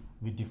how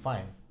we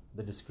define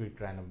the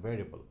discrete random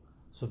variable.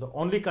 So the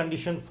only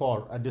condition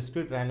for a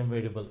discrete random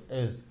variable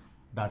is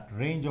that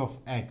range of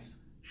x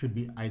should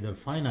be either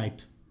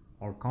finite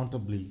or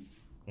countably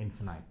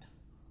infinite,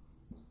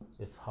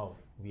 is how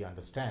we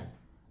understand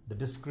the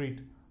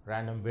discrete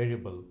random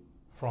variable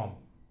from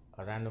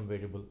a random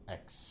variable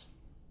x.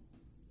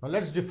 Now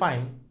let's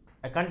define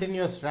a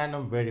continuous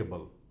random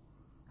variable.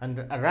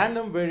 And a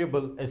random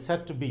variable is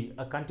said to be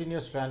a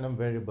continuous random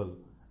variable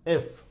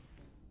if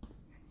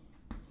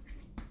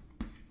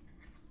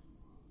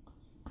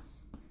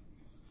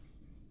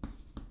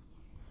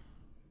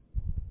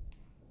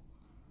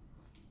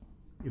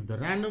the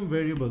random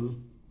variable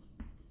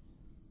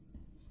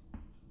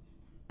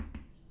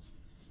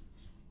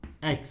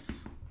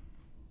x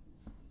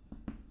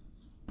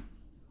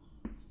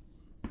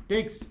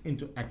takes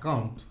into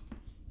account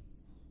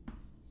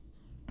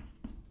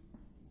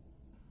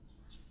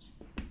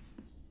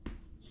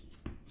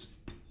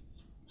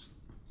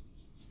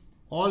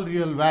all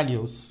real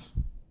values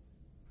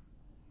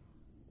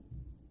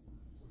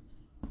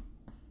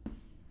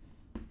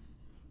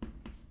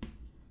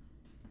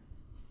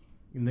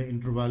in the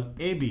interval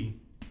AB,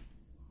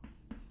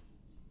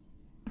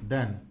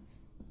 then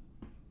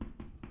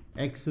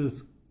x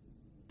is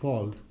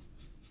called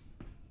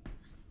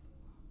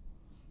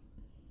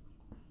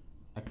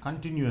a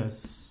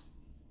continuous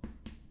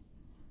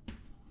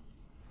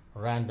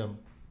random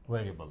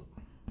variable.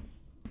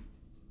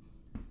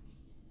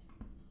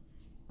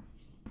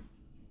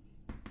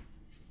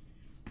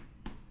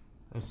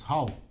 Is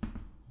how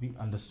we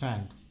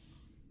understand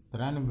the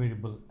random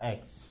variable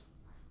x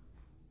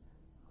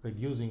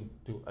reducing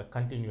to a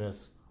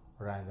continuous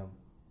random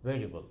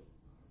variable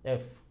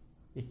if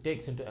it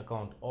takes into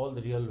account all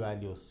the real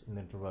values in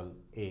the interval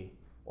a,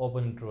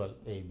 open interval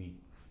AB.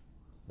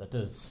 That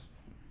is,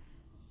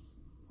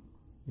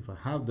 if I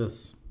have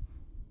this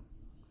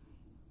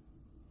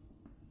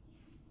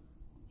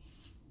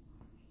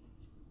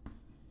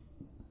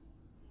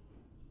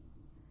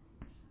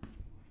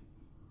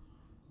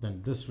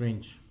then this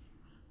range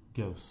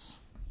gives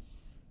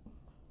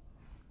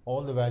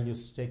all the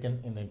values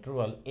taken in the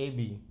interval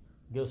AB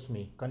gives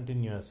me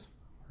continuous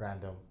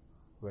random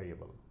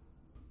variable.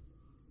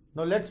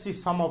 Now let's see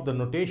some of the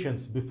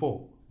notations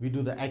before we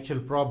do the actual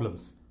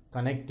problems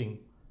connecting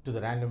to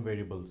the random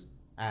variables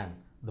and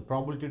the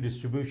probability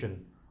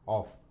distribution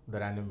of the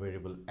random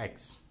variable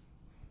x.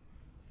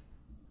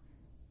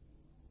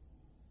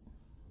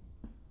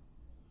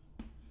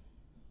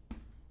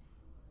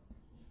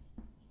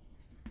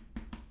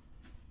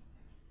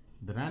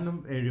 The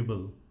random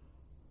variable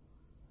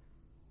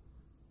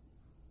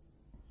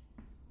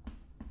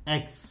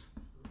x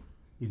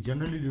is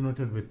generally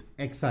denoted with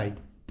xi,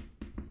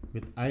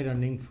 with I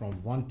running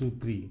from 1, 2,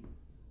 3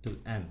 till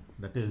n.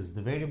 That is,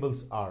 the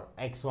variables are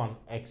x1,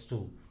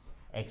 x2,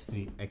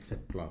 x3,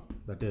 etc.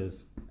 That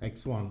is,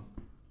 x1,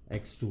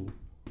 x2,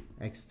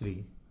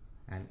 x3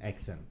 and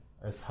xn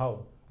is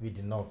how we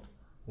denote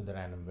with the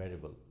random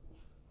variable.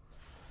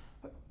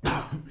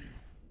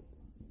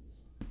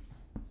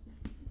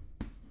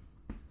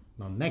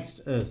 Now next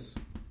is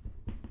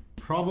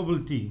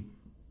probability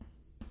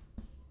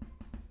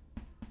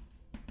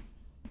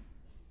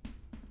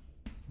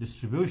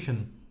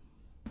distribution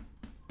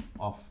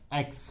of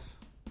x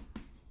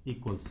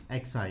equals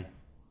xi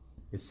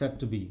is said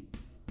to be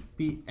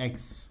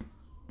px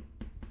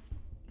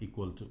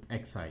equal to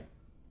xi,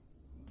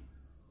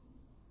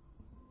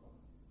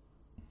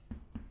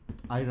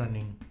 with I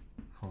running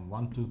from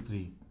 1, 2,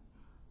 3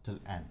 till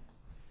n.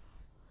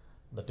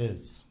 That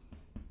is,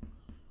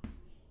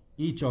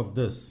 each of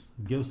this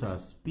gives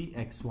us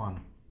px1,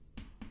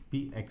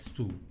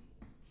 px2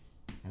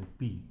 and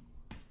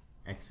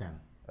pxn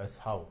is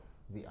how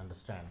we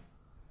understand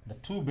the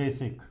two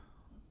basic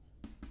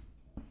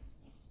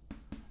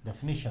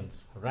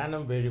definitions,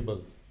 random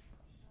variable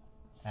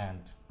and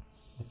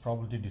the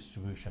probability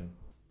distribution.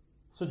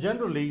 So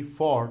generally,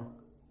 for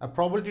a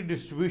probability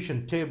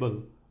distribution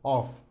table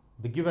of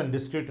the given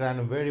discrete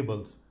random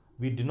variables,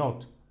 we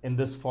denote in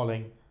this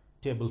following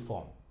table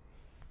form.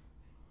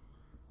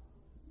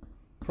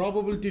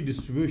 Probability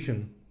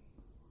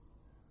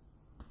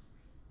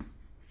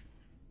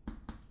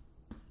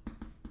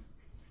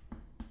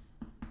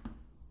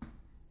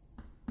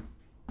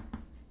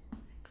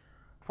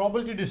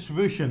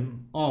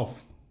distribution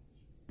of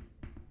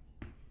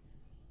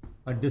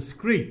a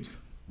discrete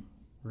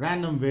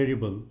random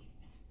variable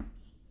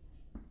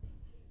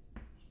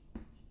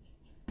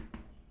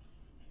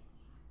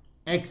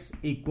x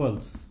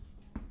equals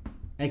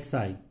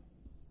xi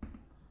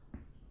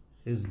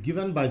is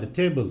given by the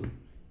table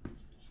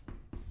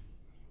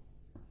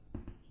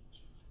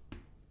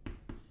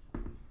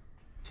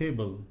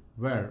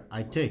where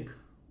I take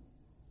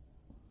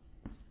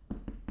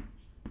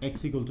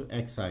x equal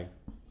to xi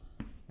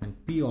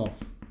and p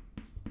of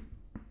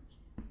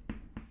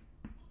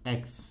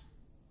x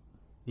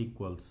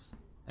equals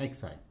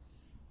xi.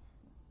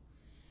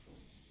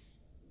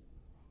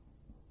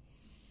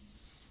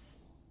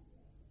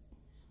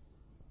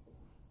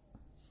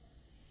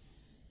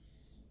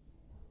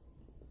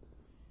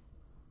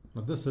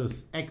 Now this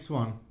is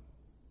x1,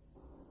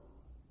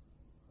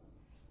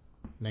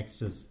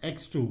 next is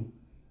x2,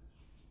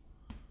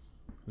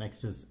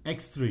 next is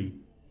x3,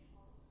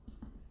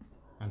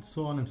 and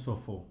so on and so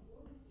forth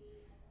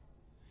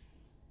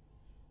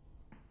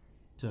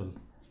till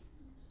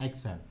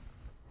xn,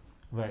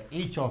 where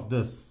each of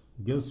this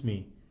gives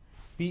me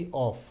p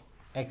of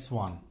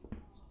x1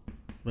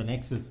 when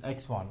x is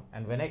x1,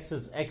 and when x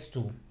is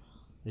x2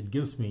 it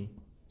gives me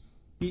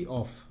p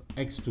of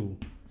x2,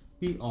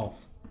 p of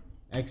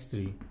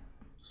x3,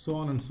 so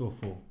on and so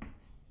forth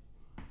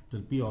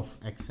till p of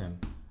xn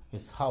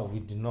is how we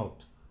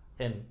denote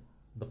in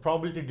the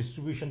probability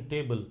distribution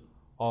table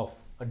of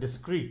a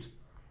discrete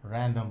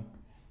random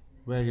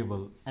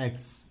variable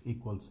x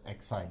equals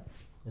xi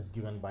is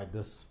given by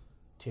this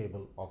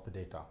table of the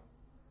data.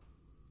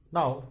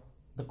 Now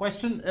the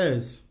question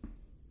is,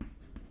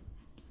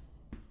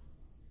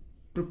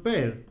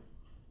 prepare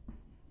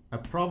a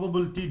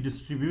probability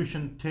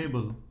distribution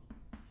table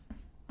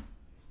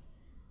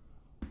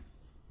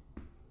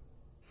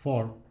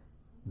for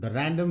the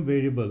random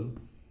variable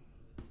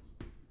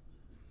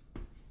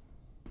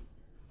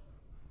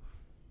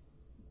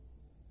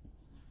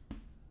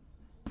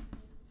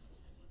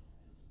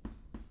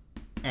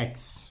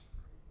x,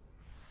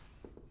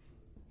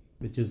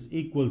 which is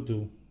equal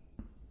to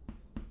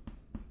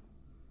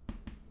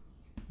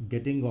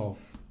getting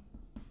of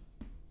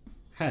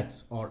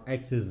heads, or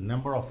x is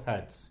number of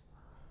heads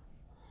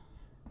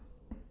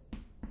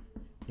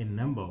in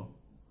number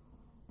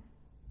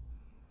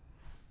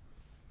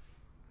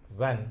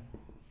when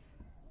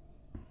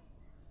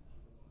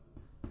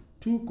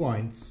two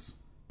coins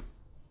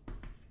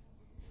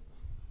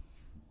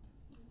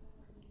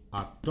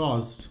are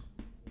tossed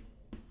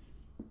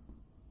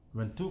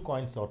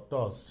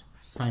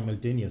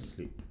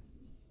simultaneously.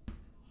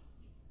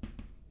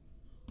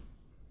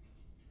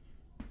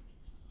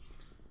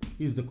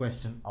 Is the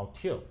question out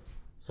here.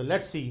 So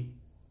let's see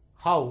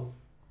how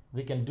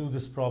we can do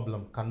this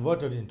problem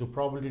converted into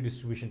probability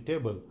distribution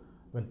table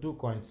when two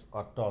coins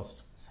are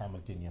tossed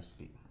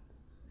simultaneously.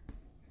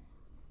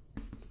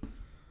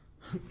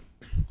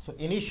 So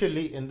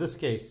initially in this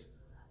case,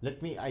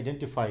 let me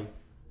identify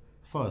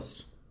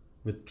first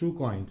with two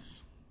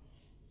coins.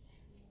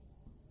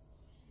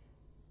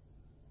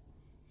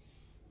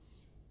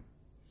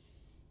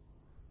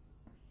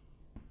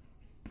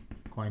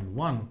 Coin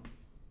 1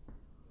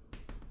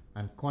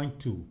 and coin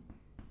 2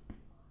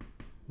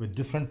 with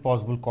different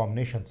possible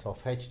combinations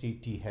of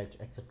HT, TH,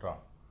 etc.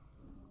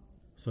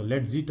 So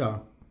let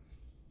zeta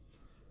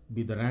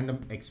be the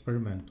random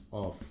experiment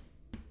of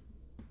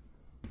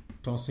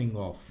tossing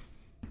of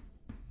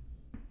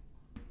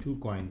two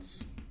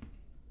coins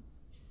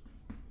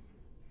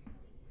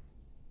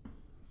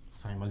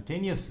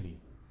simultaneously,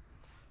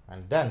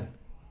 and then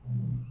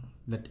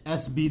let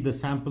S be the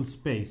sample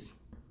space,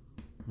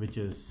 which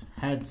is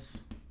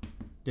heads,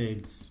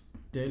 tails,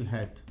 tail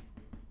head,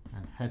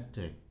 and head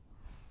tail.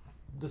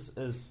 This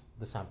is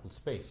the sample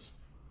space.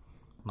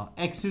 Now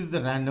X is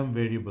the random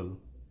variable.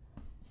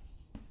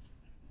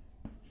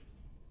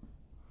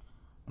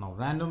 Now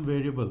random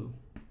variable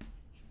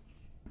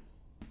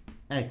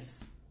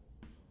X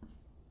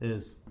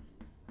is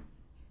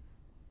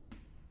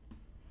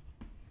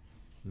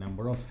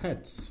number of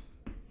heads.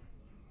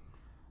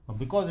 Now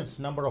because it's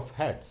number of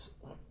heads,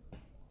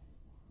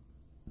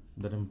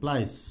 that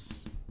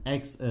implies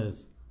X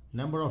is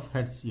number of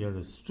heads here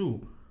is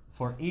 2.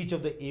 For each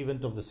of the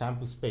event of the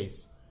sample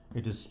space,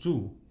 it is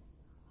 2,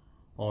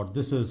 or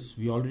this is,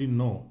 we already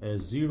know,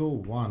 as 0,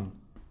 1,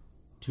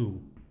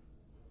 2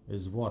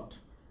 is what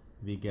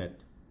we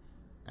get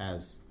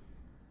as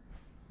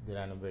the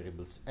random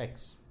variables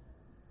X.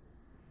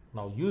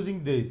 Now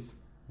using this,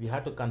 we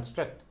have to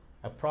construct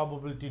a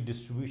probability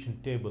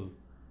distribution table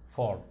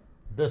for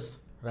this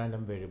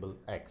random variable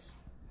X,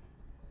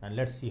 and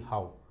let's see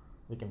how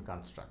we can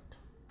construct.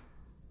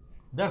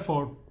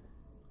 Therefore,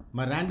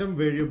 my random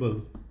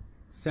variable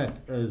set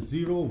is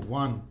 0,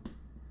 1,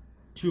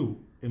 2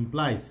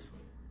 implies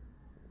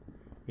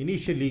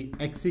initially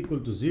x equal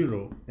to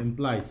 0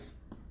 implies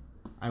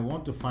I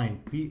want to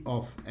find p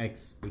of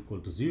x equal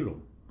to 0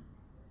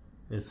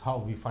 is how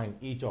we find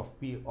each of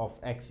p of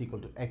x equal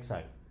to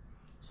xi.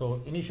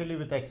 So initially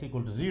with x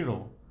equal to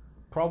 0,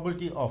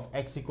 probability of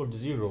x equal to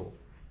 0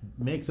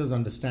 makes us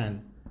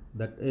understand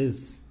that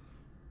is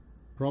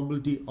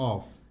probability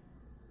of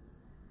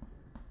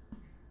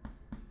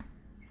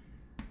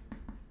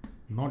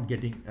not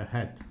getting a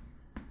head,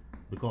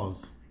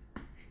 because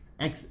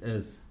X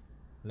is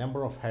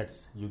number of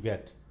heads you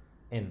get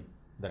in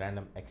the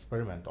random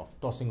experiment of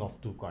tossing of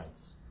two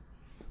coins.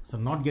 So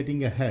not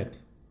getting a head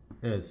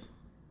is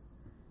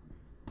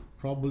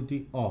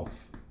probability of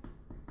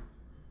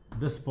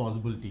this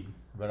possibility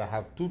where I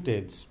have two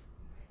tails,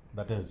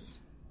 that is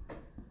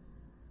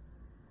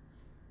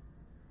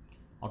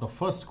out of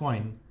first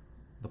coin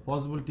the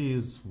possibility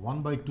is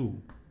 1 by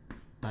 2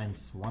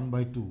 times 1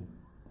 by 2,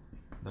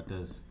 that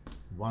is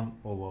 1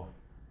 over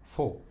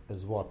 4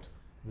 is what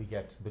we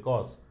get,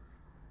 because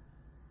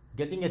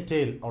getting a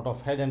tail out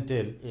of head and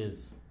tail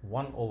is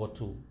 1 over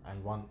 2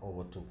 and 1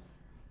 over 2.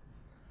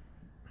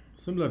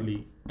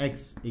 Similarly,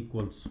 X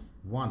equals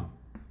 1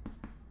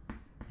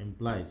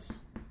 implies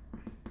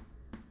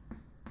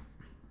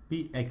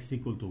Px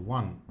equal to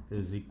 1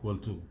 is equal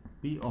to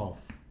P of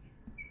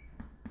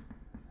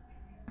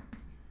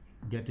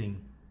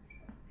getting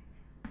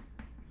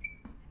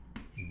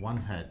one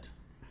head.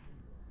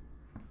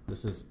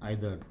 This is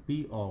either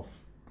P of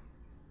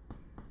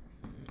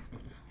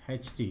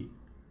HT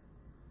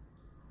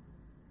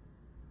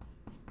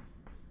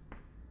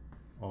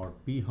or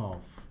P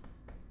of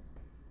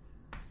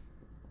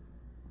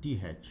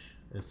TH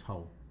is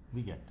how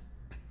we get.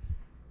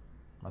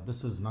 But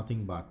this is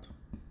nothing but,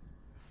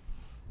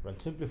 when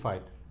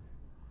simplified,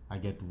 I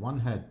get one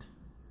head.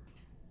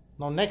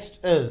 Now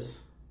next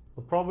is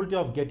the probability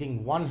of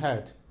getting one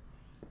head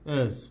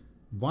is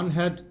one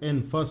head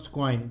in first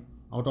coin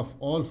out of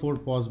all four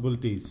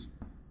possibilities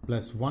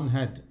plus one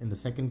head in the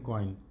second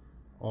coin,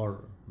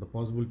 or the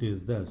possibility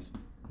is this,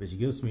 which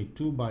gives me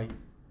 2 by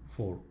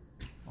 4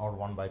 or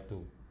 1 by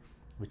 2,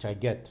 which I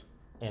get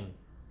in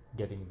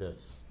getting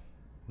this.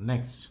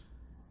 Next,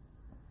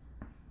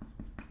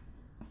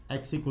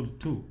 X equal to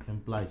 2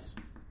 implies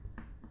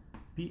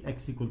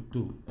Px equal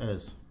to 2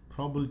 is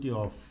probability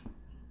of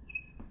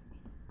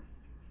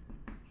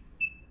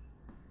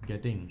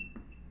getting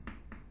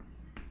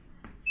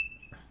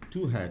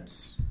two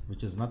heads,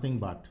 which is nothing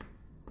but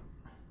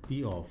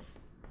P of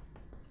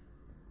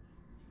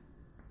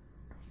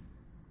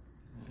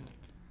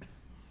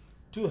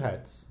two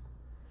heads.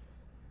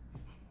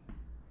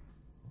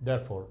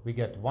 Therefore, we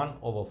get 1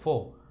 over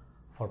 4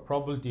 for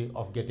probability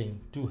of getting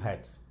two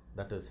heads,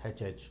 that is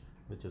HH,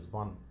 which is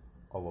 1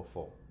 over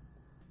 4.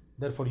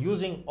 Therefore,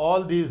 using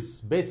all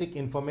these basic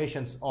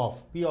informations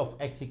of P of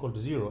X equal to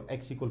 0,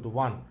 X equal to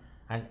 1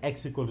 and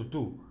X equal to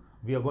 2,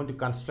 we are going to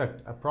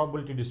construct a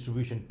probability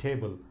distribution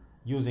table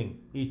using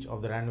each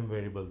of the random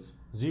variables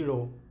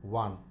 0,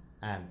 1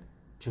 and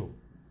 2.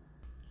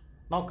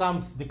 Now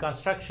comes the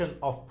construction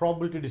of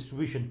probability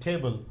distribution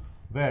table,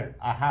 where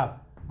I have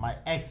my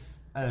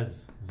X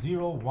as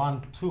 0,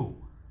 1, 2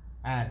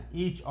 and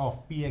each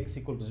of Px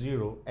equal to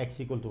 0, X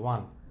equal to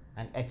 1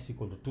 and X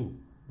equal to 2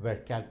 were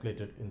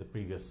calculated in the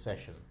previous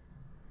session.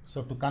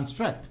 So to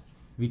construct,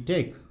 we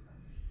take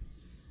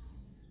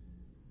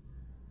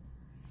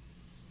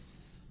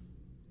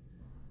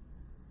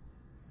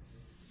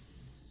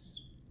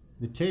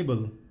the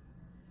table.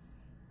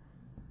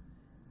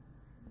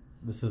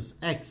 This is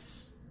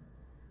X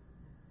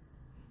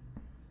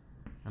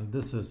and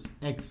this is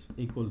X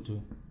equal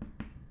to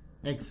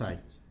Xi.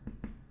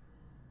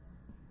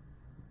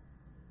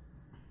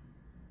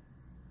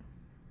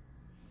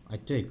 I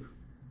take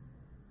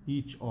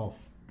each of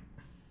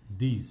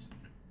these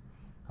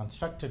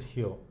constructed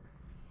here,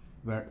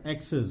 where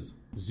X is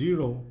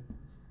 0,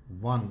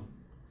 1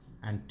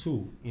 and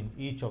 2 in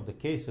each of the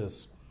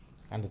cases,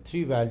 and the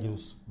three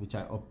values which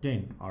I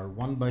obtain are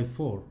 1 by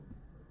 4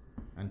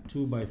 and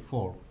 2 by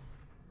 4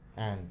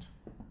 and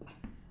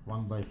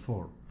 1 by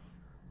 4,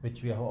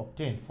 which we have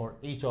obtained for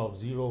each of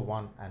 0,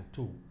 1 and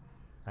 2,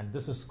 and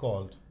this is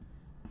called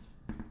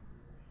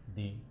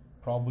the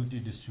probability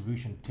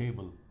distribution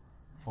table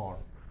for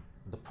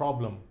the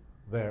problem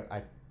where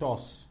I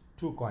toss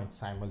two coins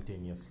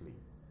simultaneously,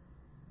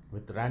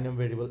 with the random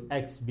variable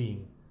X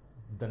being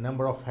the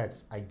number of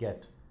heads I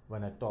get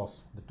when I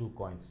toss the two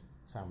coins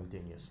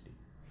simultaneously.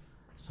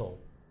 So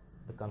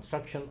the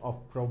construction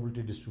of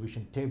probability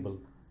distribution table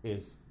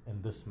is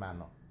in this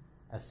manner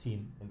as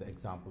seen in the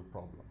example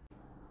problem.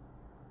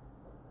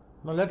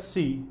 Now let's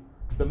see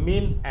the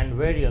mean and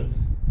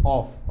variance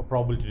of a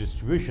probability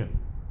distribution.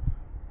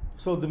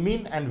 So the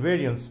mean and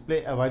variance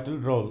play a vital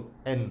role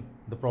in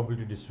the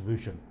probability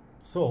distribution.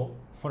 So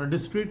for a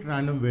discrete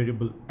random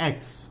variable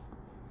X,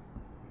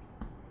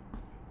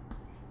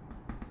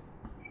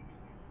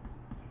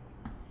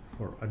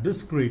 for a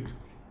discrete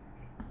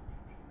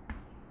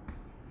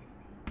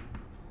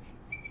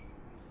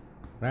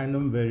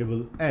random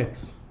variable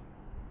X,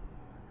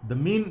 the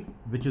mean,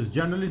 which is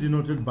generally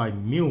denoted by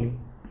mu,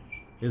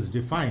 is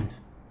defined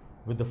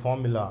with the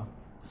formula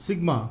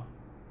sigma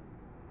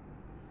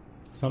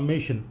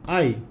summation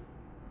I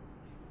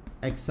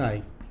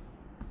xi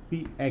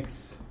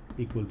Px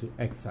equal to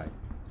xi,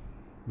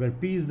 where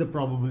P is the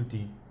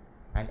probability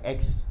and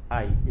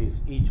xi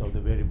is each of the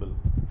variable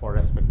for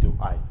respective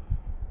I,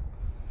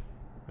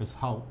 is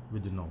how we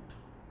denote.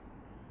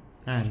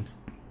 And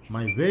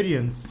my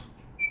variance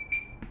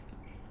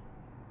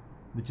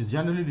which is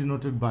generally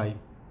denoted by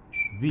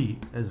V,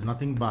 is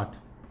nothing but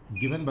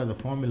given by the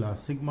formula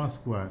sigma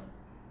square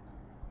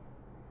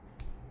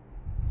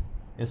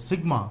is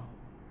sigma,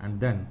 and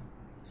then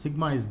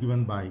sigma is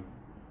given by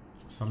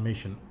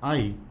summation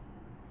I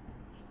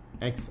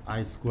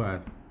xi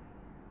square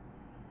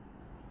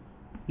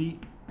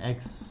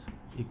px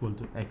equal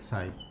to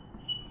xi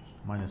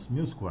minus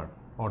mu square,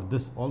 or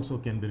this also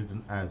can be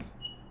written as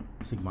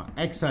sigma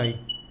xi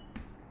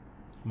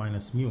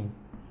minus mu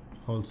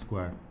whole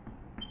square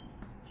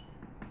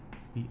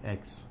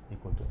px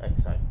equal to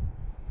xi.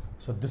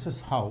 So this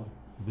is how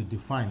we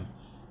define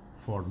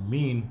for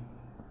mean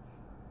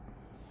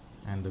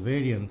and the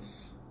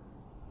variance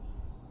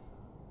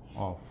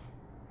of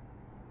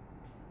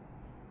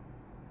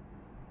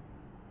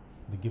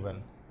the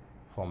given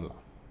formula.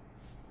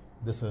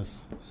 This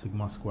is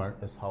sigma square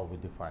is how we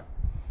define.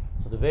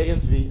 So the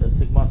variance V is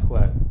sigma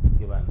square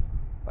given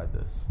by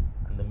this,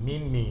 and the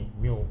mean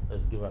mu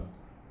is given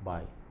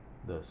by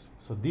this.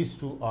 So these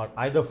two are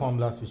either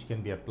formulas which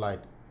can be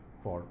applied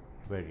for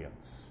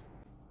variance.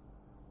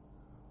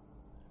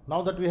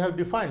 Now that we have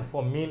defined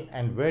for mean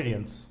and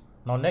variance,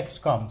 now next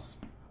comes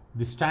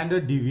the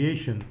standard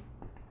deviation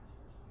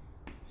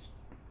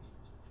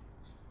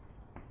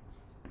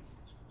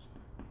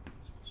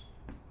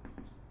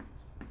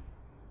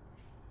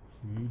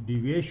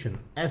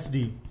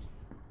SD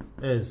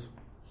is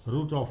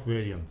root of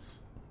variance,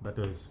 that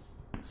is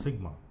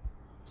sigma.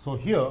 So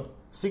here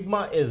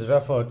sigma is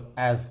referred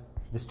as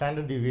the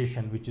standard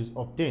deviation which is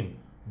obtained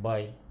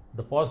by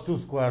the positive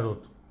square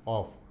root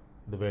of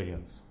the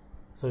variance.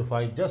 So if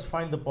I just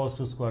find the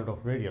positive square root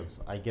of variance,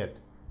 I get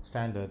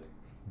standard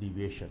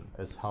deviation,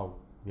 is how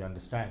we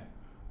understand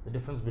the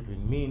difference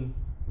between mean,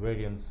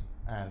 variance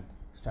and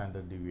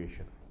standard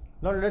deviation.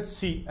 Now let's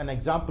see an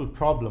example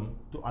problem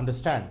to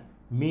understand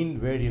mean,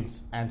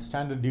 variance and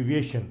standard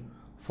deviation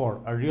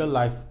for a real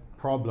life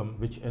problem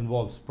which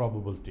involves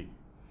probability.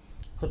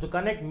 So to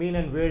connect mean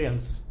and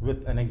variance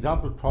with an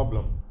example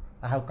problem,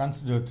 I have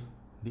considered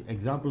the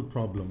example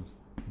problem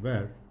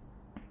where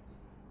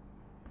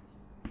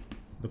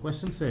the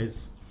question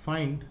says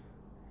find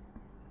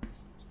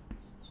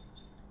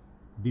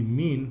the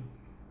mean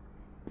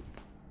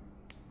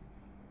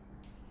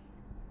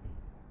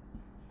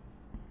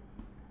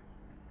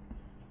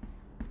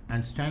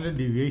and standard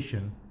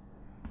deviation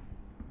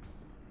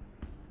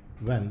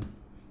when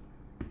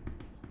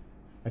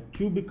a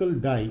cubical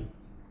die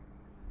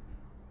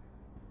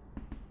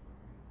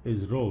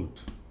is rolled,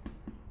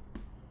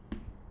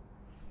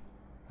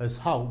 is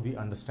how we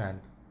understand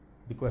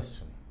the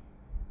question.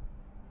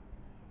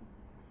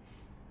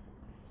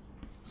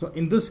 So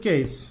in this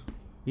case,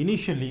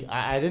 initially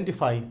I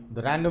identify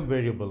the random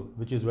variable,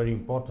 which is very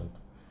important.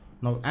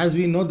 Now as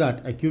we know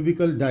that a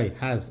cubical die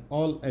has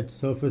all its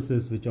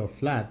surfaces which are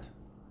flat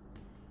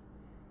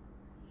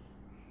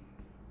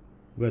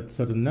with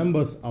certain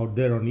numbers out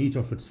there on each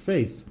of its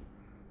face,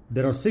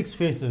 there are 6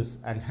 faces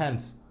and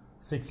hence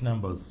 6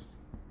 numbers,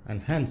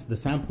 and hence the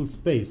sample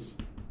space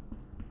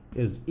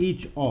is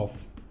each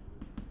of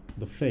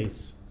the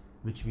face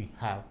which we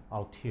have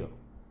out here,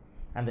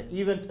 and the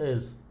event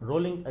is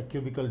rolling a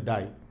cubical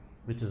die,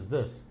 which is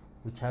this,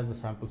 which has the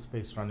sample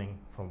space running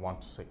from 1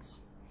 to 6.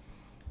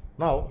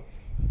 Now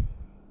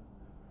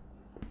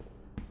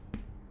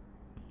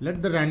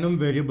let the random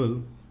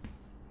variable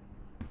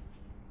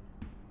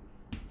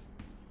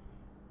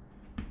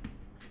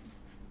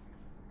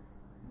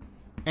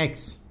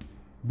x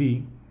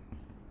be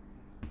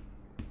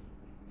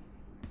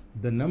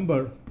the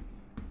number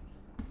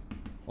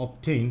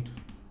obtained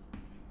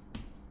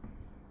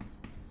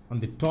on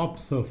the top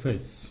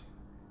surface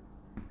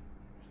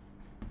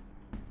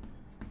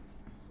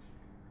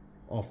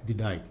of the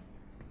die.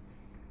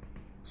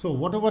 So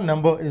whatever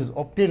number is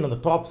obtained on the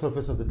top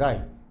surface of the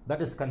die,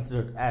 that is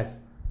considered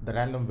as the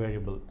random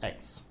variable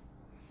x.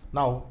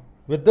 Now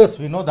with this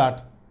we know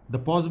that the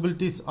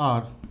possibilities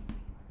are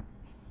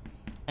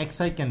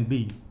xi can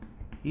be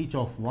each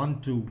of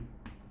 1, 2,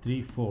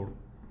 3, 4,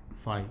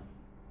 5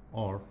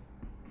 or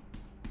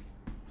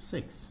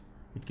 6.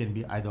 It can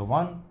be either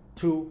 1,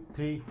 2,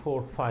 3,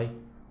 4, 5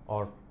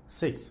 or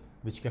 6,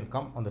 which can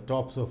come on the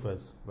top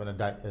surface when a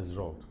die is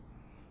rolled.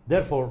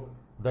 Therefore,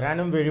 the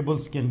random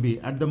variables can be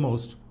at the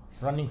most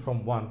running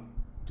from 1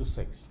 to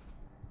 6.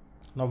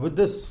 Now with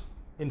this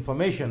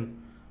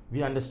information,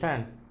 we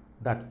understand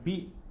that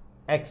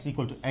px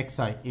equal to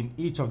xi in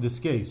each of this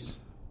case,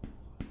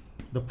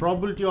 the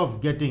probability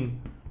of getting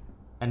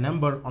a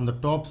number on the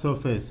top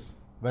surface,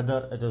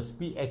 whether it is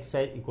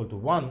pxi equal to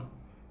 1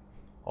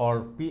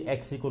 or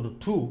px equal to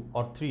 2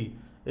 or 3,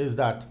 is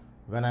that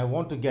when I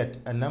want to get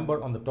a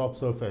number on the top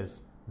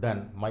surface,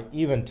 then my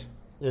event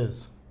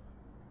is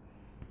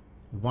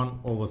 1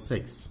 over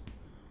 6.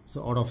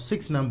 So out of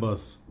 6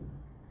 numbers,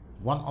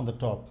 1 on the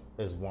top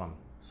is 1.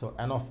 So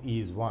n of e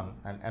is 1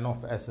 and n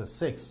of s is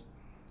 6.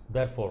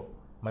 Therefore,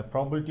 my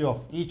probability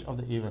of each of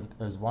the event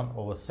is 1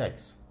 over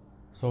 6.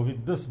 So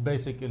with this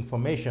basic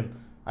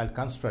information, I'll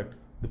construct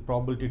the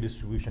probability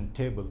distribution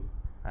table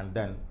and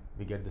then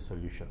we get the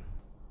solution.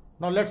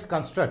 Now let's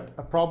construct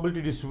a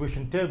probability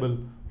distribution table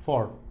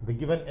for the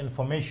given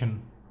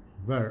information,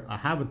 where I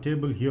have a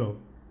table here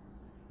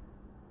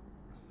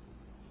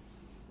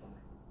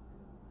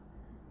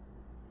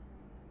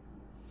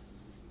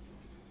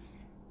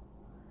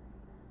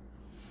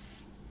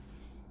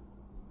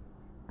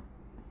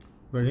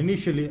where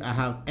initially I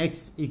have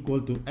x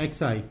equal to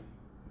xi,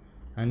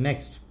 and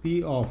next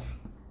p of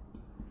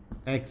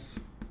x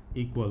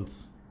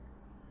equals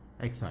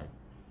xi.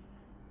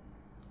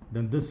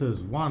 Then this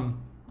is 1,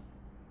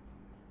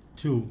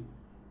 2,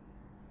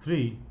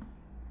 3,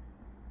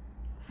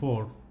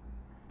 4,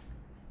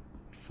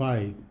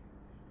 5,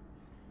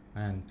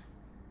 and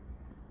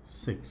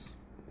 6.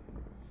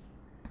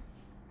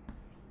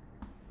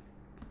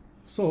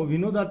 So we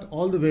know that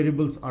all the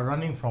variables are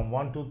running from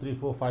 1, 2, 3,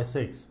 4, 5,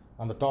 6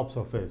 on the top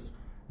surface.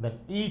 Then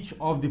each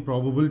of the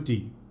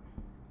probability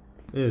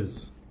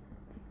is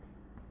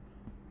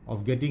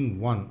of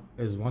getting 1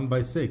 is 1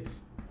 by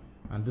 6,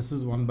 and this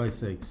is 1 by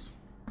 6.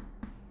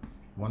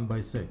 1 by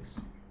 6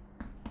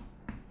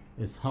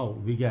 is how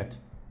we get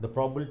the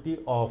probability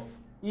of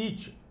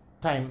each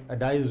time a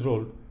die is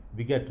rolled,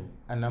 we get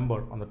a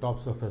number on the top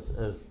surface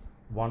is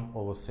 1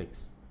 over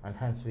 6, and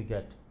hence we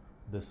get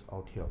this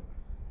out here.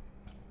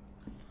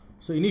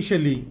 So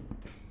initially,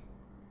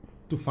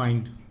 to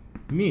find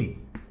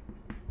mean,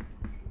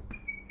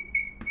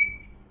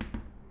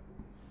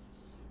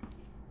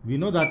 we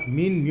know that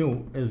mean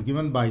mu is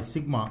given by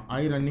sigma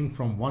I running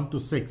from 1 to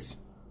 6,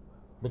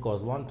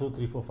 because 1, 2,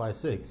 3, 4, 5,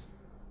 6,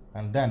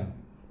 and then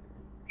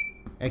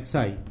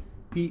xi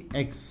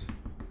px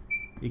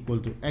equal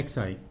to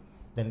xi.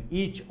 Then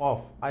each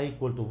of I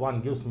equal to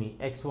 1 gives me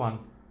x1,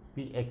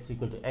 px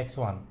equal to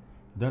x1.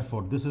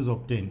 Therefore this is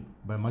obtained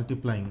by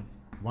multiplying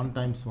 1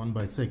 times 1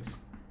 by 6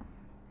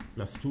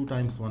 plus 2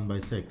 times 1 by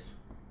 6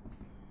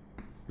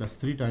 plus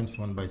 3 times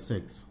 1 by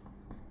 6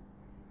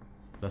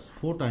 plus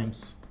 4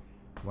 times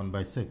 1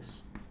 by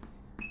 6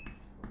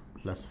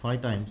 plus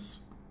 5 times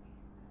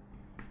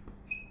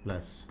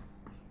plus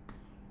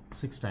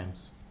 6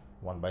 times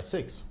 1 by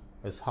 6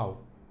 is how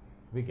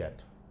we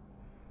get.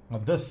 Now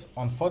this,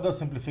 on further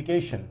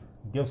simplification,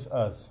 gives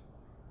us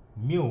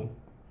mu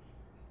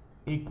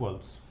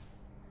equals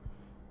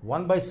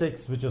 1 by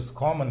 6, which is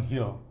common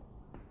here,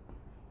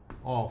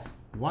 of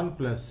 1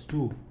 plus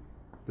 2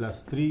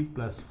 plus 3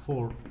 plus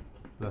 4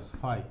 plus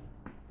 5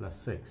 plus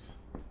 6.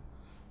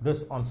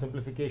 This on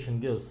simplification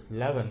gives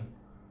 11,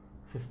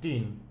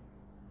 15,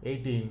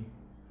 18,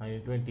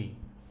 19, 20,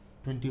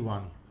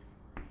 21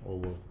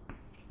 over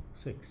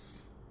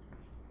 6.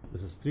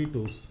 This is 3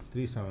 2s,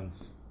 3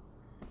 7s,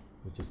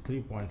 which is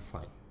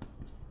 3.5.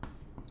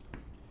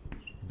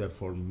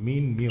 Therefore,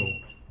 mean mu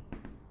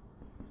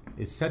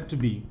is said to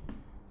be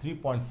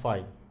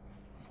 3.5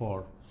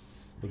 for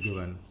the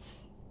given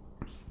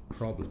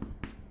problem.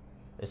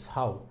 Is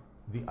how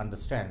we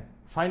understand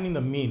finding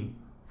the mean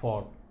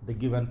for the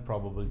given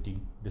probability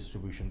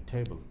distribution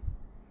table.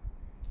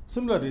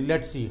 Similarly,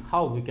 let's see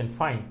how we can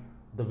find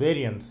the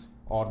variance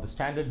or the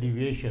standard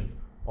deviation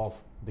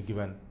of the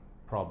given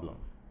problem.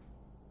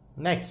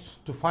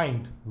 Next, to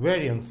find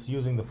variance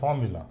using the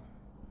formula,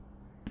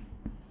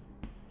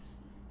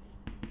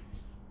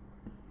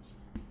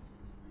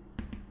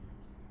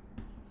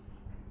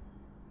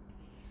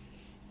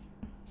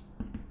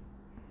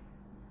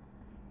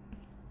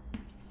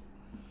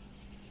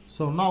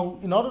 so now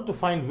in order to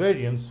find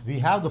variance, we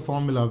have the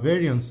formula.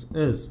 Variance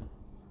is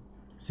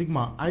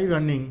sigma I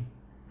running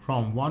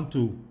from 1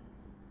 to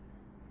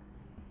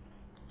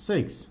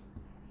 6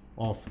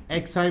 of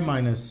xi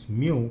minus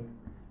mu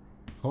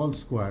whole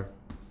square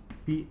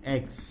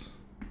px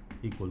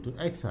equal to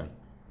xi,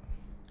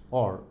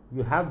 or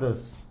you have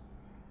this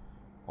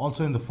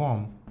also in the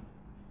form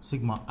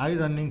sigma I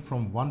running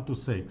from 1 to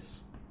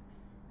 6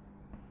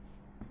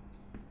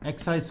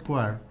 xi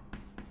square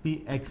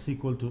px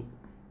equal to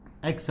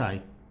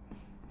xi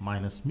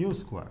minus mu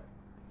square.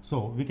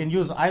 So we can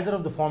use either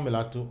of the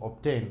formula to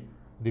obtain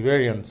the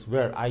variance,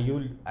 where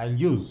I'll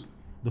use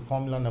the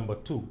formula number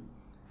 2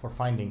 for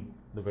finding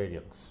the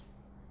variance.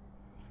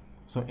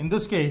 So in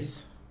this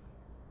case,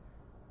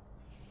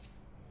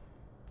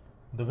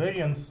 the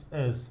variance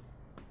is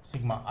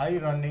sigma I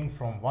running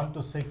from 1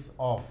 to 6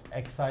 of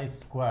xi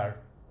square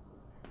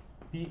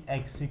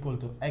px equal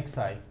to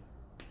xi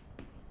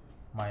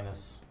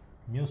minus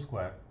mu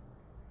square,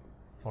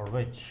 for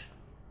which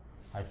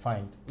I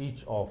find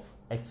each of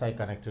xi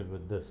connected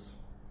with this.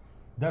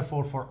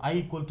 Therefore, for I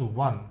equal to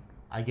 1,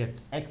 I get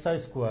xi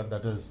square,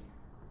 that is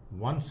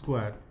 1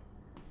 square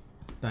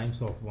times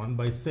of 1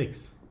 by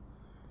 6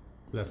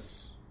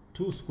 plus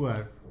 2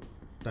 square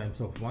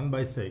times of 1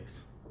 by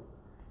 6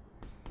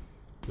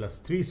 plus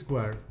 3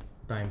 square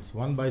times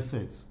 1 by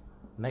 6.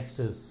 Next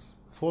is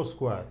 4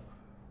 square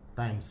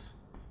times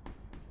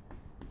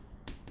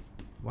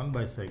 1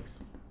 by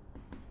 6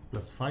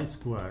 plus 5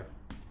 square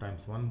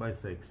times 1 by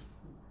 6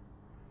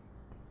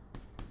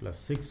 plus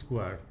 6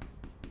 square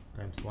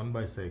times 1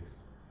 by 6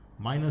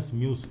 minus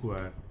mu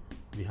square.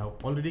 We have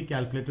already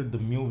calculated the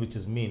mu, which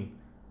is mean,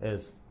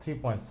 is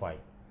 3.5.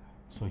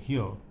 So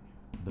here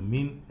the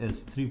mean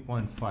is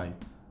 3.5,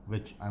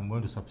 which I'm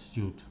going to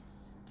substitute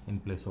in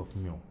place of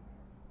mu.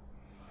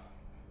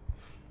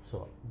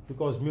 So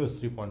because mu is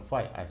 3.5,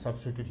 I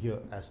substitute here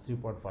as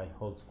 3.5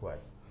 whole square.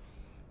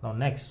 Now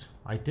next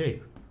I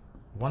take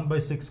 1 by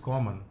 6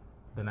 common,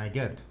 then I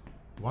get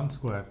 1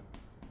 square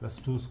plus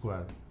 2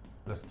 square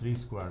plus 3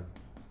 square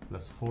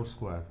plus 4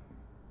 square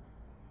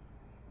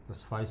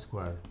plus 5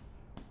 square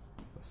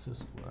plus 6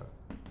 square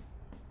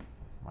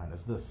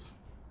minus this.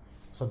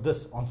 So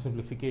this on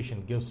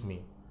simplification gives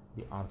me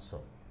the answer.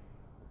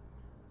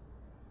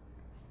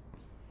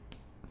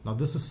 Now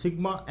this is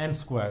sigma n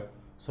square,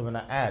 so when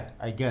I add,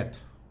 I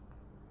get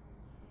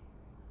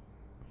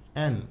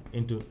n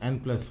into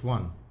n plus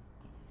 1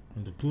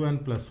 into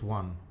 2n plus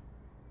 1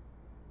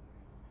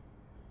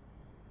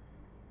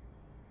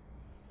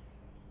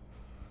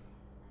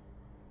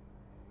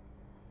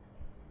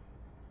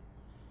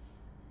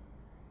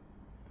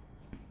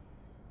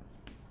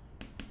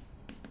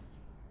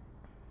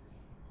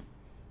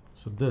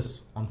 So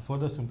this on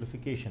further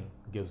simplification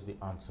gives the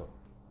answer.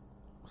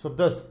 So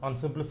this on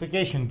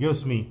simplification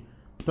gives me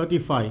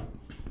 35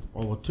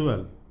 over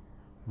 12,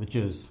 which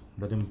is,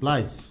 that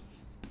implies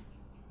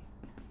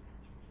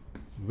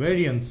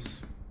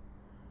variance,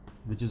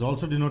 which is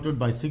also denoted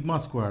by sigma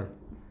square,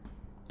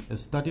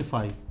 is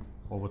 35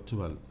 over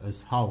 12,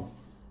 is how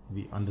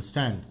we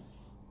understand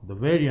the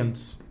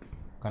variance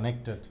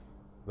connected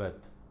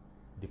with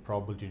the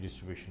probability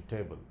distribution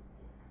table.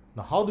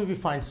 Now how do we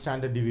find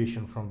standard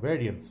deviation from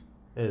variance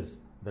is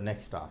the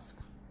next task.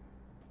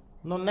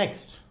 Now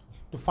next,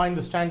 to find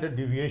the standard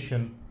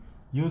deviation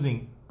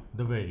using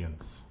the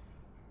variance.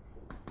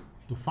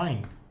 To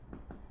find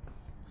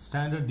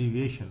standard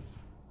deviation,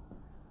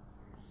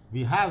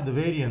 we have the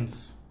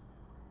variance,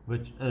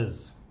 which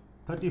is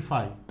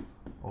 35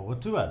 over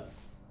 12.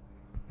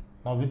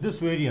 Now with this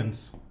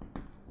variance,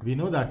 we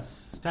know that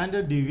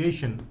standard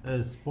deviation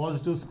is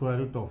positive square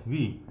root of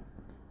v.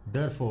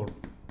 Therefore,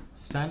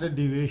 standard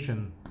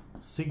deviation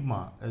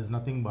sigma is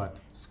nothing but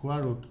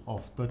square root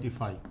of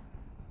 35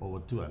 over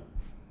 12.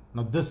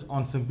 Now this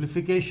on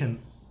simplification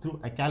through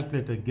a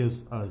calculator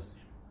gives us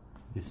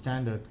the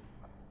standard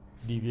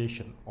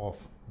deviation of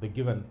the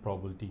given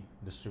probability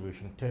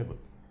distribution table.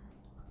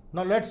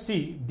 Now let's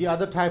see the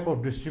other type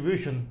of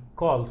distribution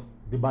called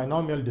the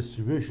binomial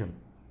distribution.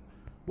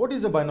 What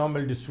is a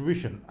binomial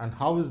distribution and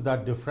how is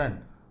that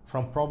different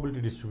from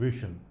probability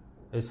distribution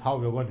is how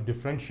we are going to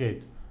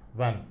differentiate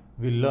when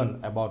we learn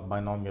about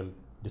binomial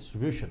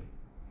distribution.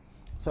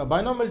 So a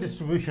binomial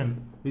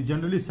distribution is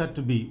generally said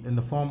to be in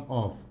the form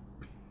of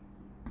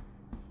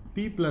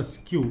p plus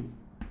q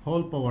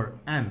whole power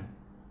n,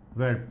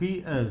 where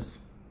p is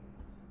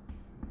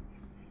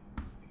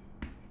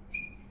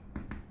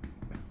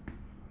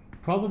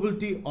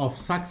probability of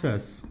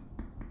success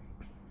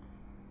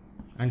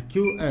and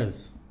q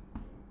is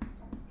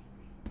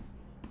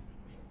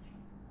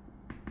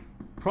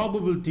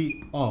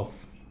probability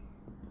of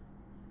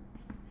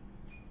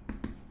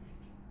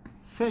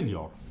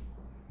failure,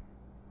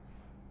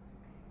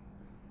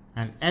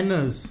 and n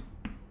is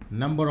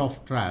number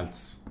of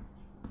trials,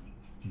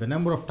 the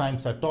number of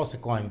times I toss a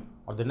coin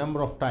or the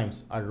number of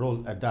times I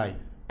roll a die,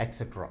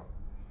 etc.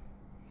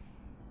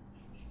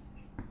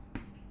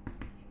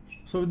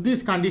 So with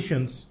these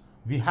conditions,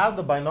 we have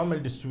the binomial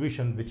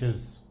distribution, which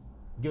is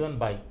given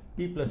by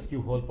p plus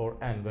q whole power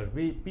n, where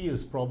p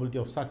is probability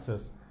of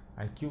success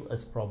and q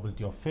is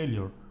probability of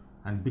failure,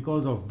 and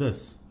because of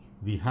this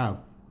we have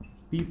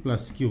p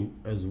plus q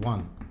is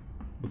 1,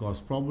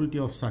 because probability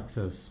of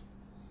success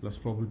plus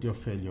probability of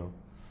failure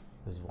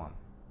is 1.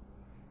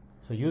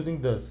 So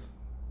using this,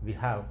 we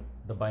have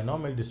the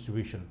binomial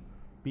distribution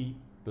p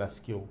plus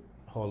q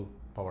whole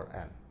power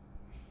n.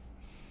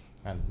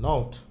 And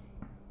note,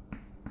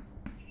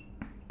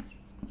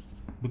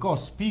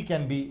 because p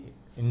can be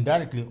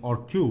indirectly or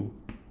q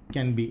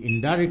can be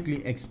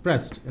indirectly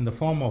expressed in the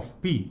form of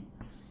p,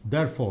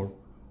 therefore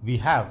we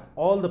have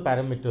all the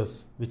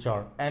parameters which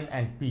are n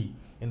and p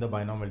in the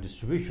binomial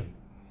distribution.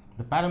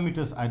 The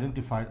parameters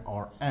identified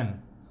are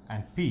n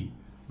and p,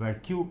 where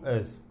q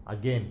is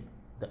again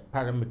the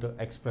parameter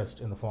expressed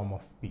in the form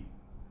of p.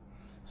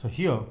 So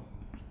here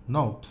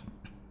note,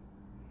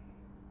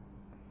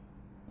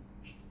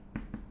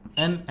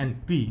 n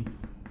and p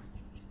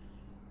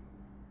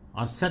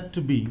are said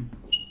to be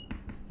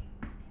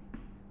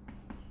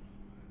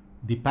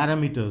the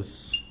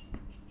parameters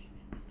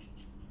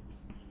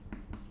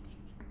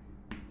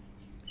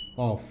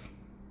of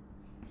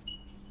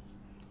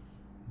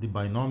the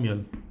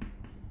binomial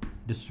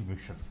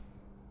distribution.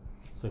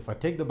 So if I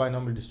take the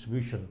binomial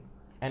distribution,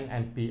 n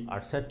and p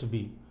are said to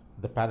be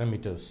the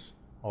parameters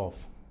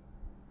of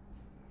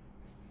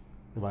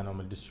the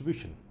binomial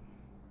distribution.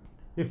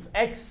 If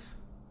x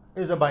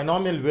is a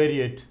binomial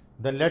variate,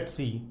 then let's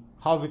see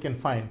how we can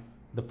find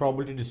the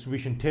probability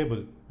distribution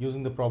table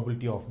using the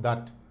probability of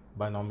that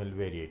binomial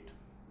variate.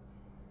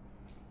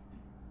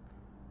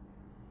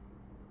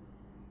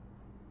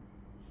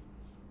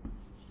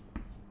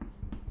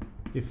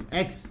 If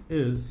x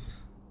is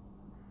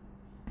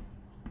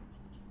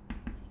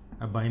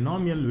a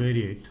binomial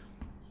variate,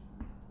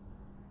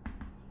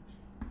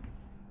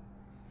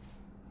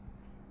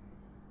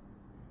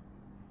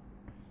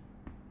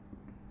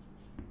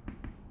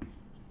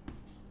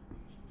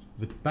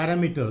 with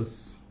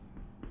parameters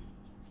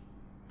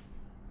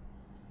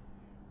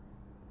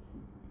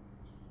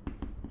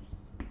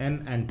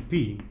n and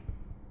p,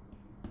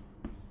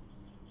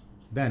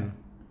 then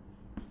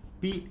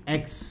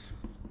px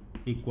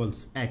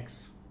equals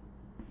x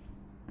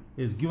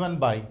is given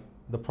by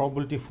the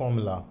probability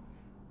formula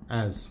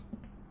as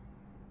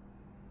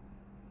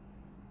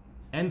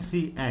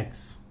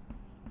ncx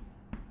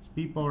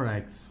p power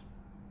x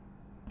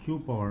q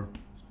power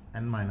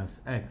n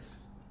minus x,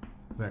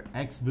 where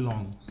x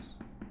belongs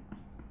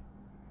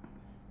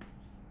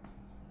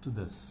to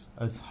this,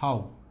 is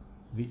how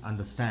we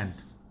understand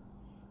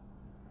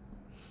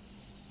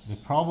the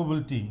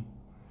probability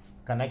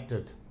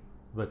connected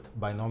with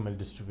binomial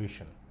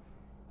distribution.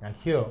 And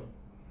here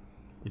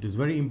it is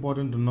very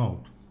important to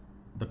note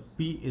that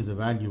p is a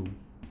value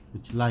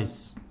which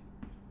lies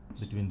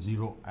between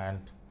 0 and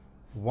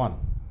 1,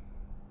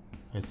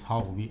 is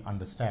how we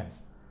understand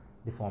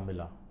the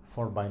formula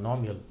for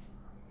binomial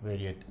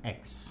variate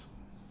x.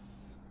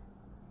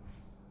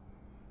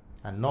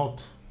 And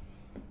note,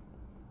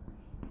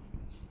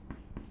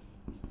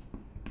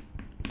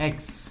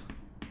 x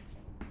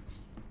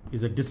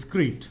is a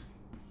discrete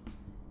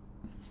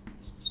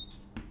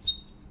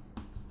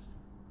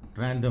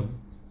random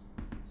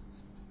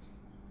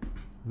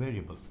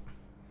variable,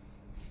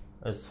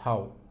 is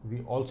how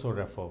we also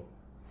refer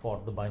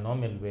for the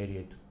binomial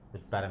variate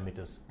with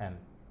parameters n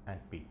and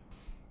p.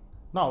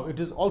 Now, it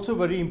is also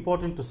very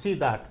important to see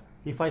that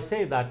if I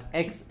say that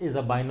x is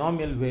a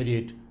binomial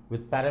variate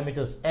with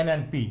parameters n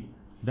and p,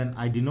 then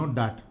I denote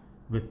that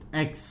with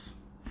x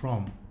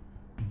from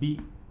b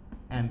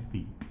and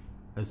p,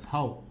 is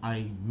how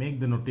I make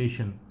the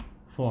notation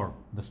for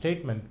the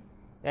statement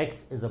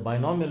x is a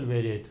binomial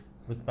variate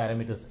with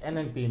parameters n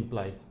and p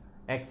implies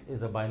x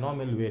is a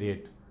binomial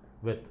variate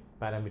with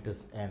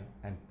parameters n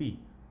and p,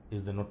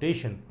 is the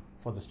notation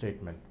for the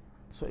statement.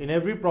 So in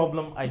every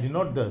problem I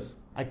denote this,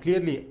 I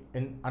clearly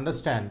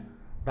understand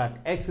that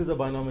x is a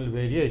binomial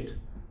variate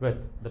with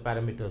the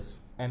parameters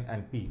n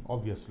and p,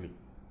 obviously.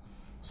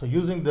 So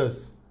using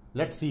this,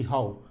 let's see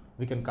how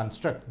we can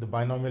construct the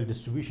binomial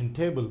distribution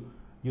table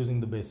using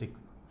the basic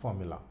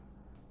formula.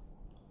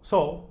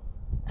 So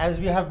as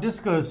we have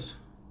discussed,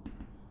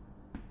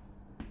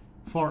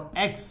 for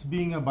x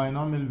being a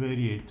binomial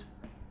variate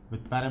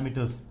with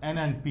parameters n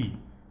and p,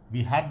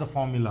 we had the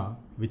formula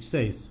which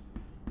says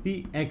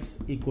px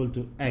equal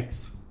to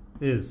x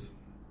is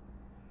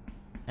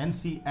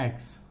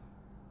ncx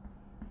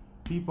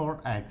p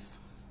power x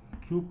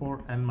q power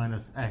n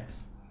minus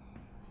x,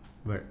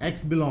 where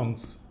x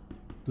belongs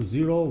to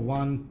 0,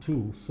 1,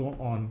 2, so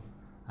on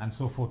and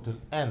so forth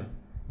till n.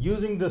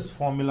 Using this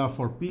formula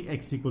for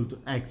px equal to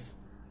x,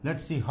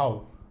 let's see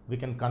how we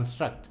can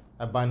construct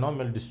a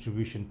binomial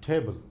distribution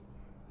table.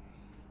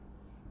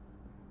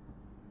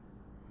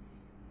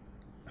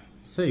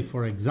 Say,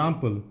 for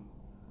example,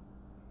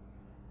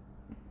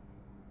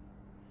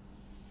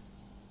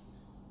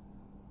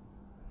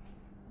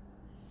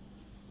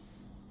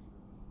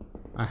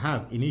 I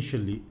have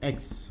initially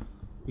x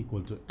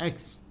equal to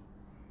x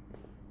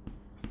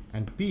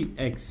and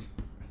px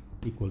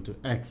equal to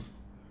x.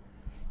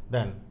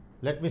 Then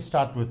let me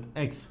start with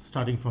x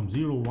starting from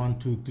 0, 1,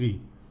 2,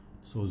 3.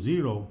 So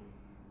 0,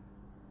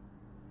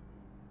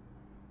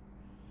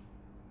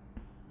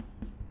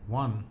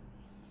 1,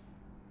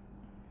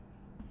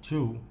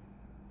 2,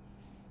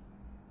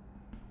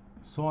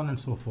 so on and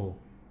so forth.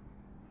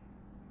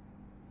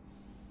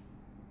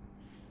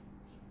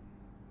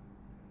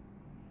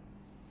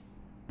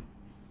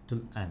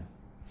 Till n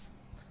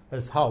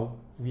is how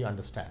we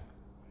understand.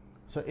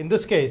 So in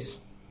this case,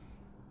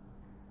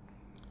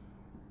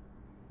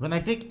 when I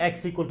take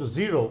x equal to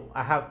 0,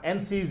 I have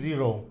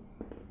nc0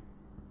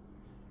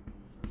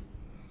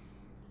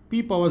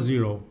 p power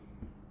 0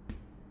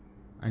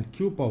 and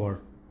q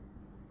power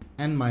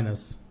n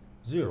minus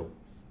 0.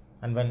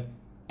 And when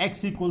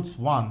x equals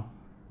 1,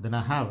 then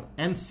I have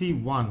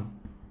nc1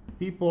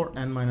 p power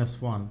n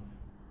minus 1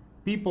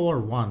 p power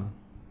 1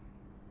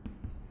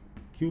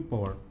 q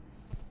power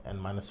n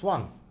minus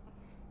 1.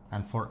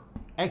 And for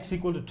x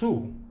equal to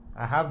 2,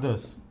 I have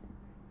this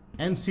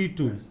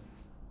nc2.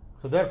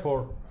 So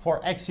therefore, for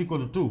x equal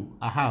to 2,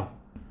 I have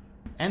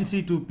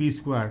nc2 p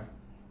square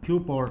q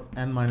power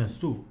n minus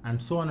 2,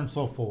 and so on and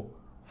so forth.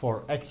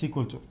 For x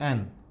equal to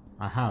n,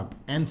 I have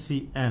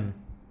ncn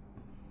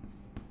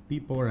p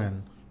power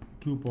n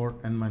q power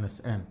n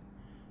minus n.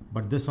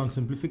 But this on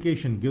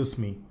simplification gives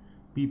me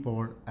p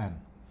power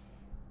n.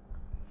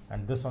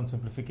 And this on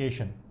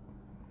simplification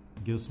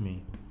gives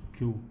me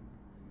q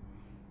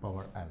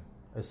power n,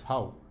 is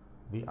how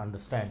we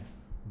understand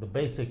the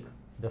basic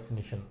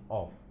definition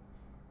of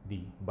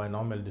the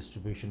binomial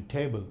distribution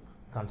table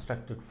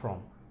constructed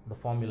from the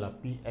formula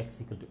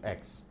px equal to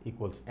x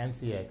equals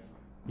ncx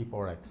p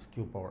power x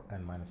q power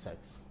n minus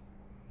x.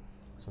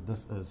 So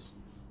this is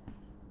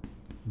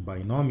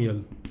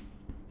binomial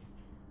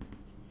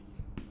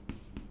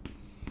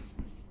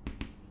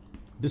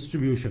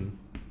distribution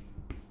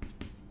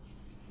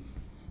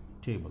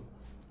table.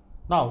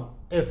 Now,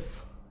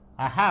 if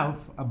I have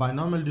a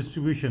binomial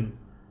distribution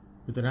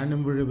with a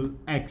random variable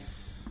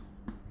x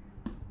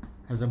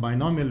as a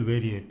binomial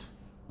variate,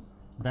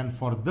 then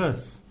for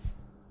this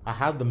I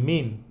have the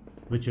mean,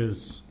 which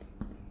is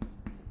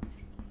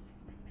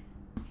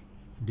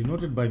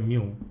denoted by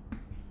mu,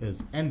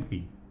 is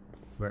NP,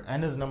 where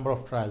n is number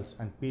of trials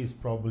and p is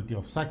probability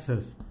of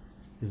success,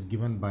 is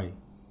given by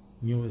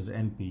mu is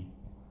NP,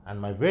 and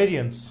my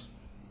variance,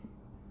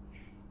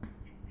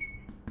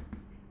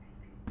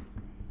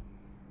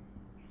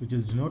 which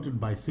is denoted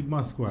by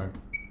sigma square,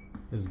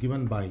 is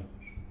given by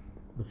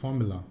the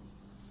formula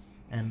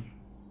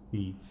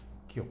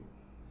NPQ.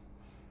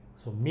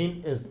 So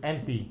mean is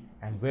NP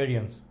and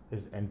variance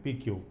is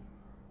NPQ,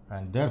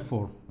 and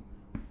therefore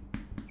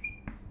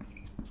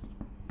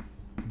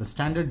the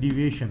standard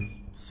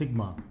deviation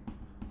sigma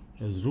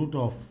is root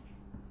of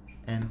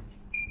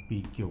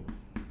NPQ,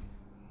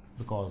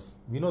 because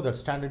we know that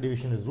standard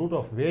deviation is root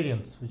of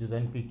variance, which is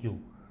NPQ.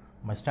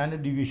 My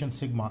standard deviation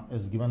sigma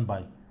is given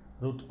by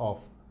root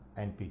of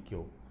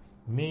NPQ.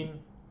 Mean,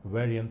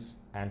 variance,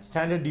 and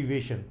standard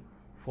deviation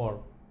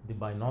for the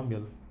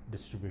binomial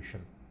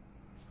distribution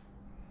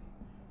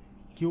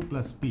Q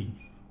plus P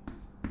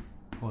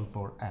whole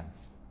power n,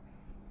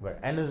 where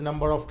n is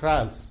number of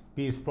trials,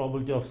 P is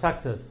probability of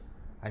success,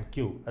 and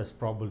Q is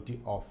probability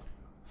of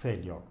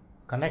failure.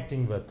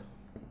 Connecting with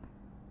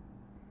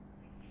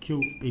Q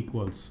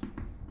equals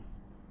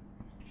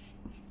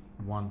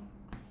 1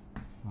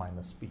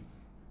 minus P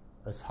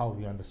is how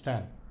we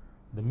understand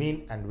the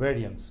mean and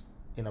variance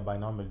in a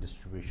binomial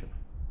distribution.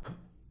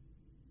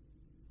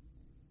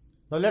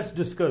 Now let's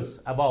discuss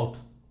about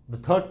the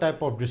third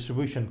type of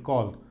distribution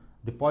called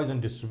the Poisson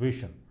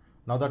distribution.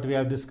 Now that we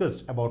have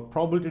discussed about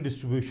probability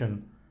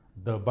distribution,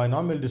 the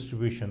binomial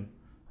distribution,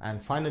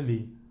 and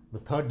finally the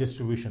third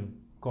distribution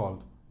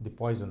called the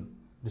Poisson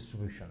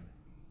distribution.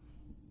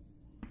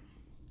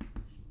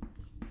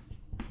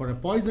 For a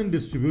Poisson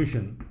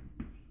distribution,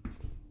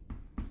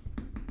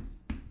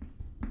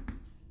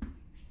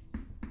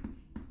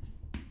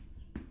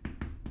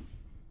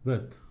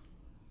 with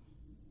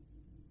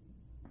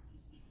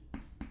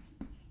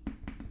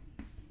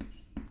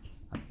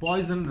a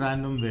Poisson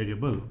random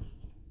variable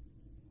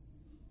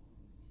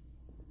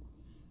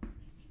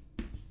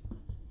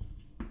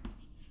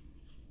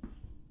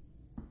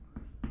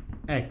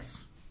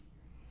x,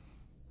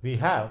 we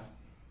have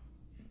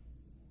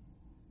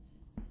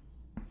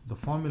the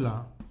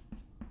formula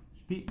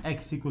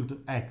Px equal to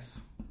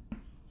x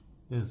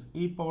is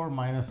e power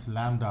minus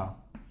lambda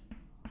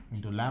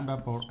into lambda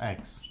power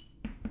x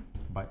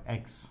by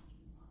x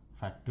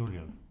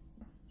factorial,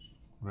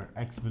 where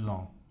x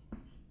belong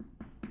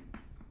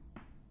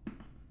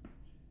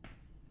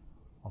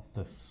of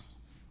this,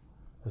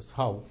 is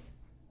how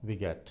we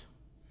get.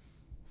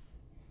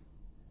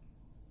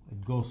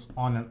 It goes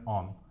on and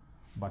on,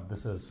 but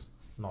this is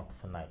not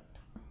finite.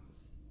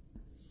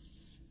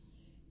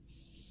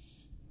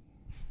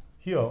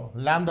 Here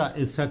lambda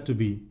is said to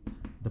be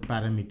the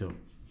parameter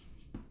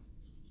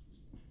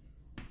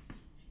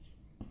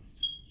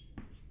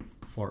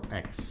for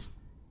x.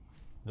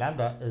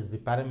 Lambda is the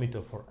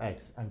parameter for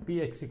x, and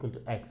Px equal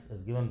to x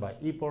is given by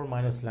e power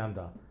minus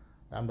lambda,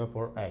 lambda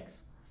power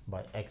x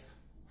by x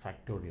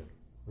factorial,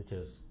 which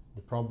is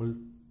the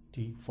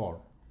probability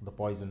for the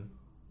Poisson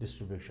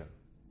distribution.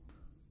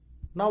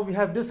 Now we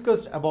have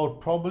discussed about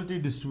probability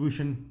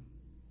distribution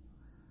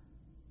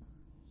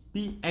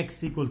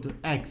Px equal to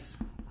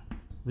x,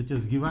 which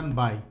is given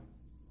by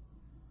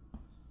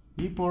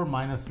e power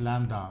minus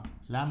lambda,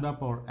 lambda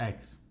power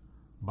x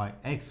by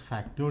x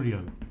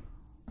factorial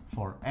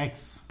for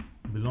x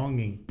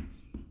belonging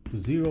to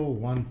 0,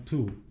 1,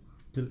 2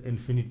 till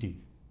infinity.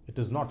 It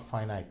is not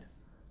finite.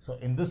 So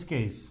in this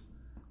case,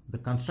 the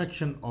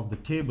construction of the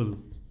table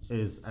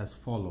is as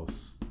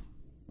follows.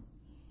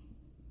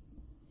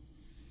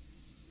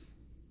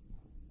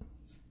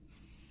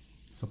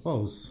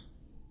 Suppose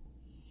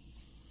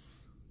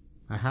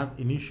I have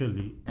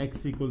initially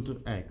x equal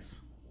to x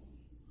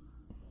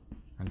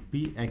and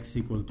Px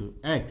equal to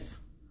x.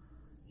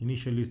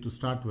 Initially, to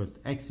start with,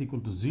 x equal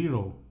to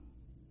 0,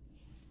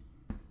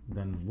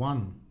 then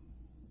 1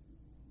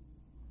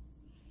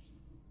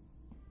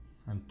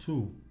 and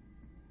 2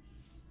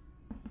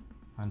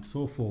 and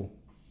so forth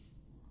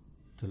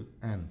till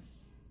n.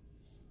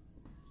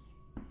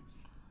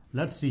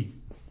 Let's see,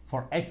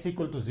 for x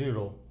equal to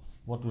 0,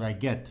 what would I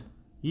get?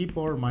 E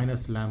power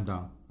minus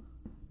lambda,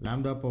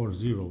 lambda power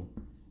 0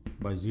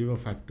 by 0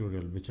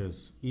 factorial, which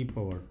is e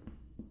power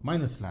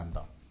minus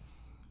lambda.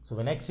 So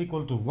when x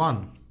equal to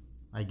 1,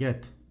 I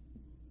get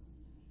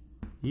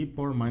e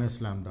power minus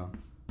lambda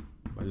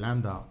by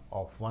lambda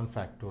of 1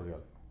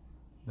 factorial.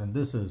 Then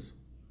this is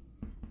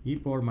e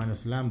power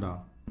minus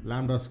lambda,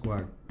 lambda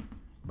square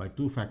by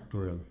 2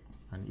 factorial,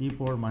 and e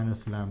power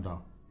minus lambda,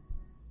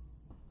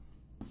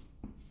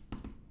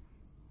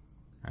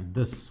 and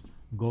this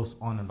goes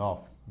on and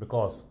off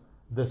because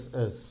this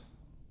is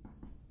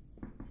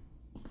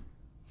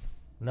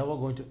never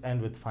going to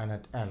end with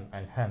finite n,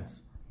 and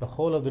hence the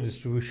whole of the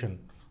distribution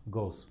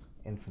goes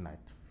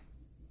infinite.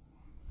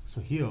 So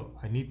here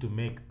I need to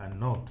make a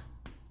note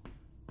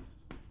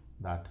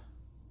that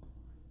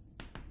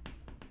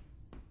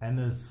n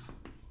is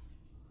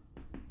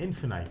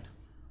infinite,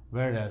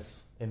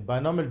 whereas in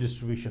binomial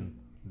distribution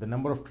the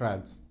number of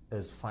trials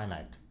is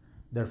finite.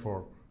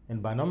 Therefore,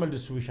 in binomial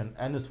distribution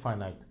n is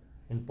finite,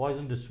 in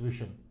Poisson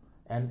distribution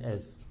n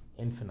is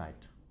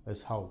infinite,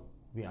 is how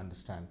we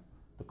understand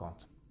the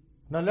concept.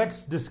 Now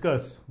let's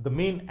discuss the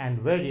mean and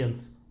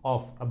variance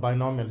of a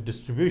binomial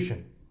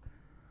distribution.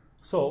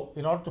 So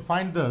in order to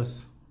find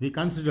this, we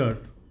consider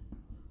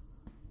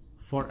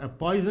for a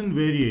Poisson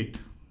variate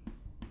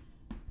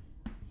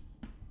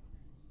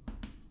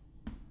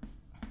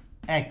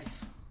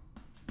x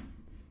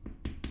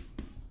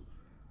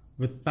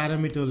with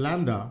parameter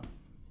lambda,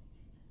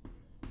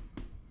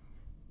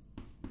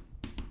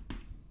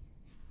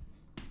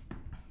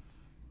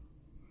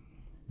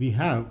 we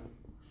have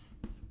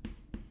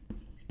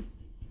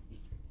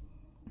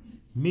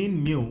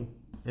mean mu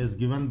is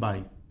given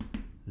by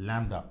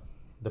lambda,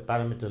 the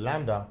parameter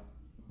lambda,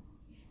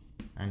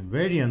 and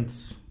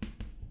variance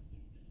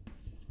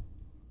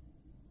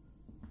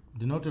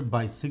denoted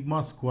by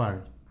sigma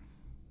square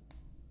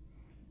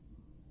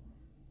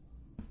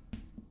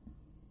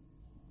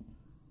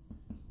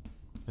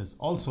is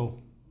also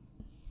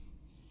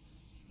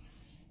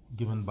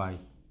given by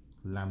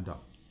lambda,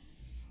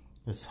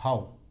 is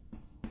how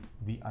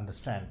we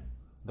understand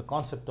the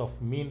concept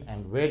of mean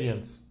and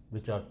variance,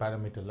 which are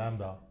parameter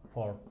lambda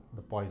for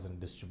the Poisson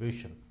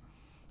distribution.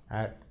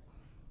 And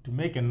to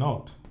make a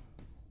note,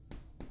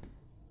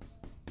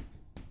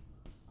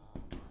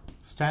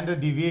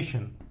 standard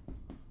deviation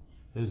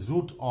is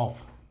root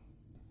of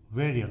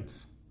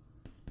variance.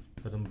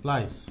 That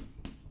implies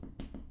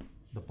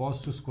the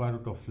positive square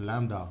root of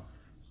lambda,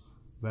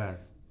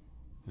 where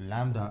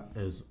lambda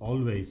is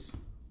always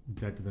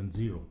greater than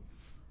 0,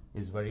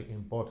 is very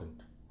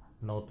important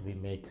note we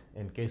make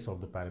in case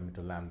of the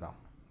parameter lambda.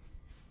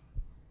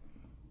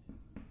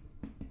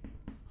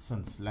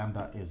 Since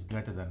lambda is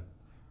greater than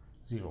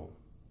 0,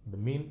 the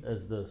mean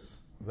is this,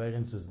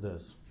 variance is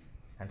this,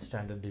 and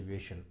standard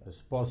deviation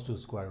is positive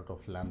square root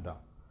of lambda,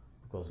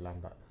 because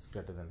lambda is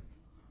greater than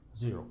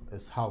 0,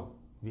 is how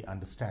we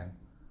understand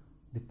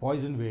the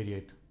Poisson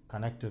variate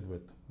connected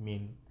with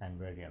mean and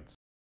variance.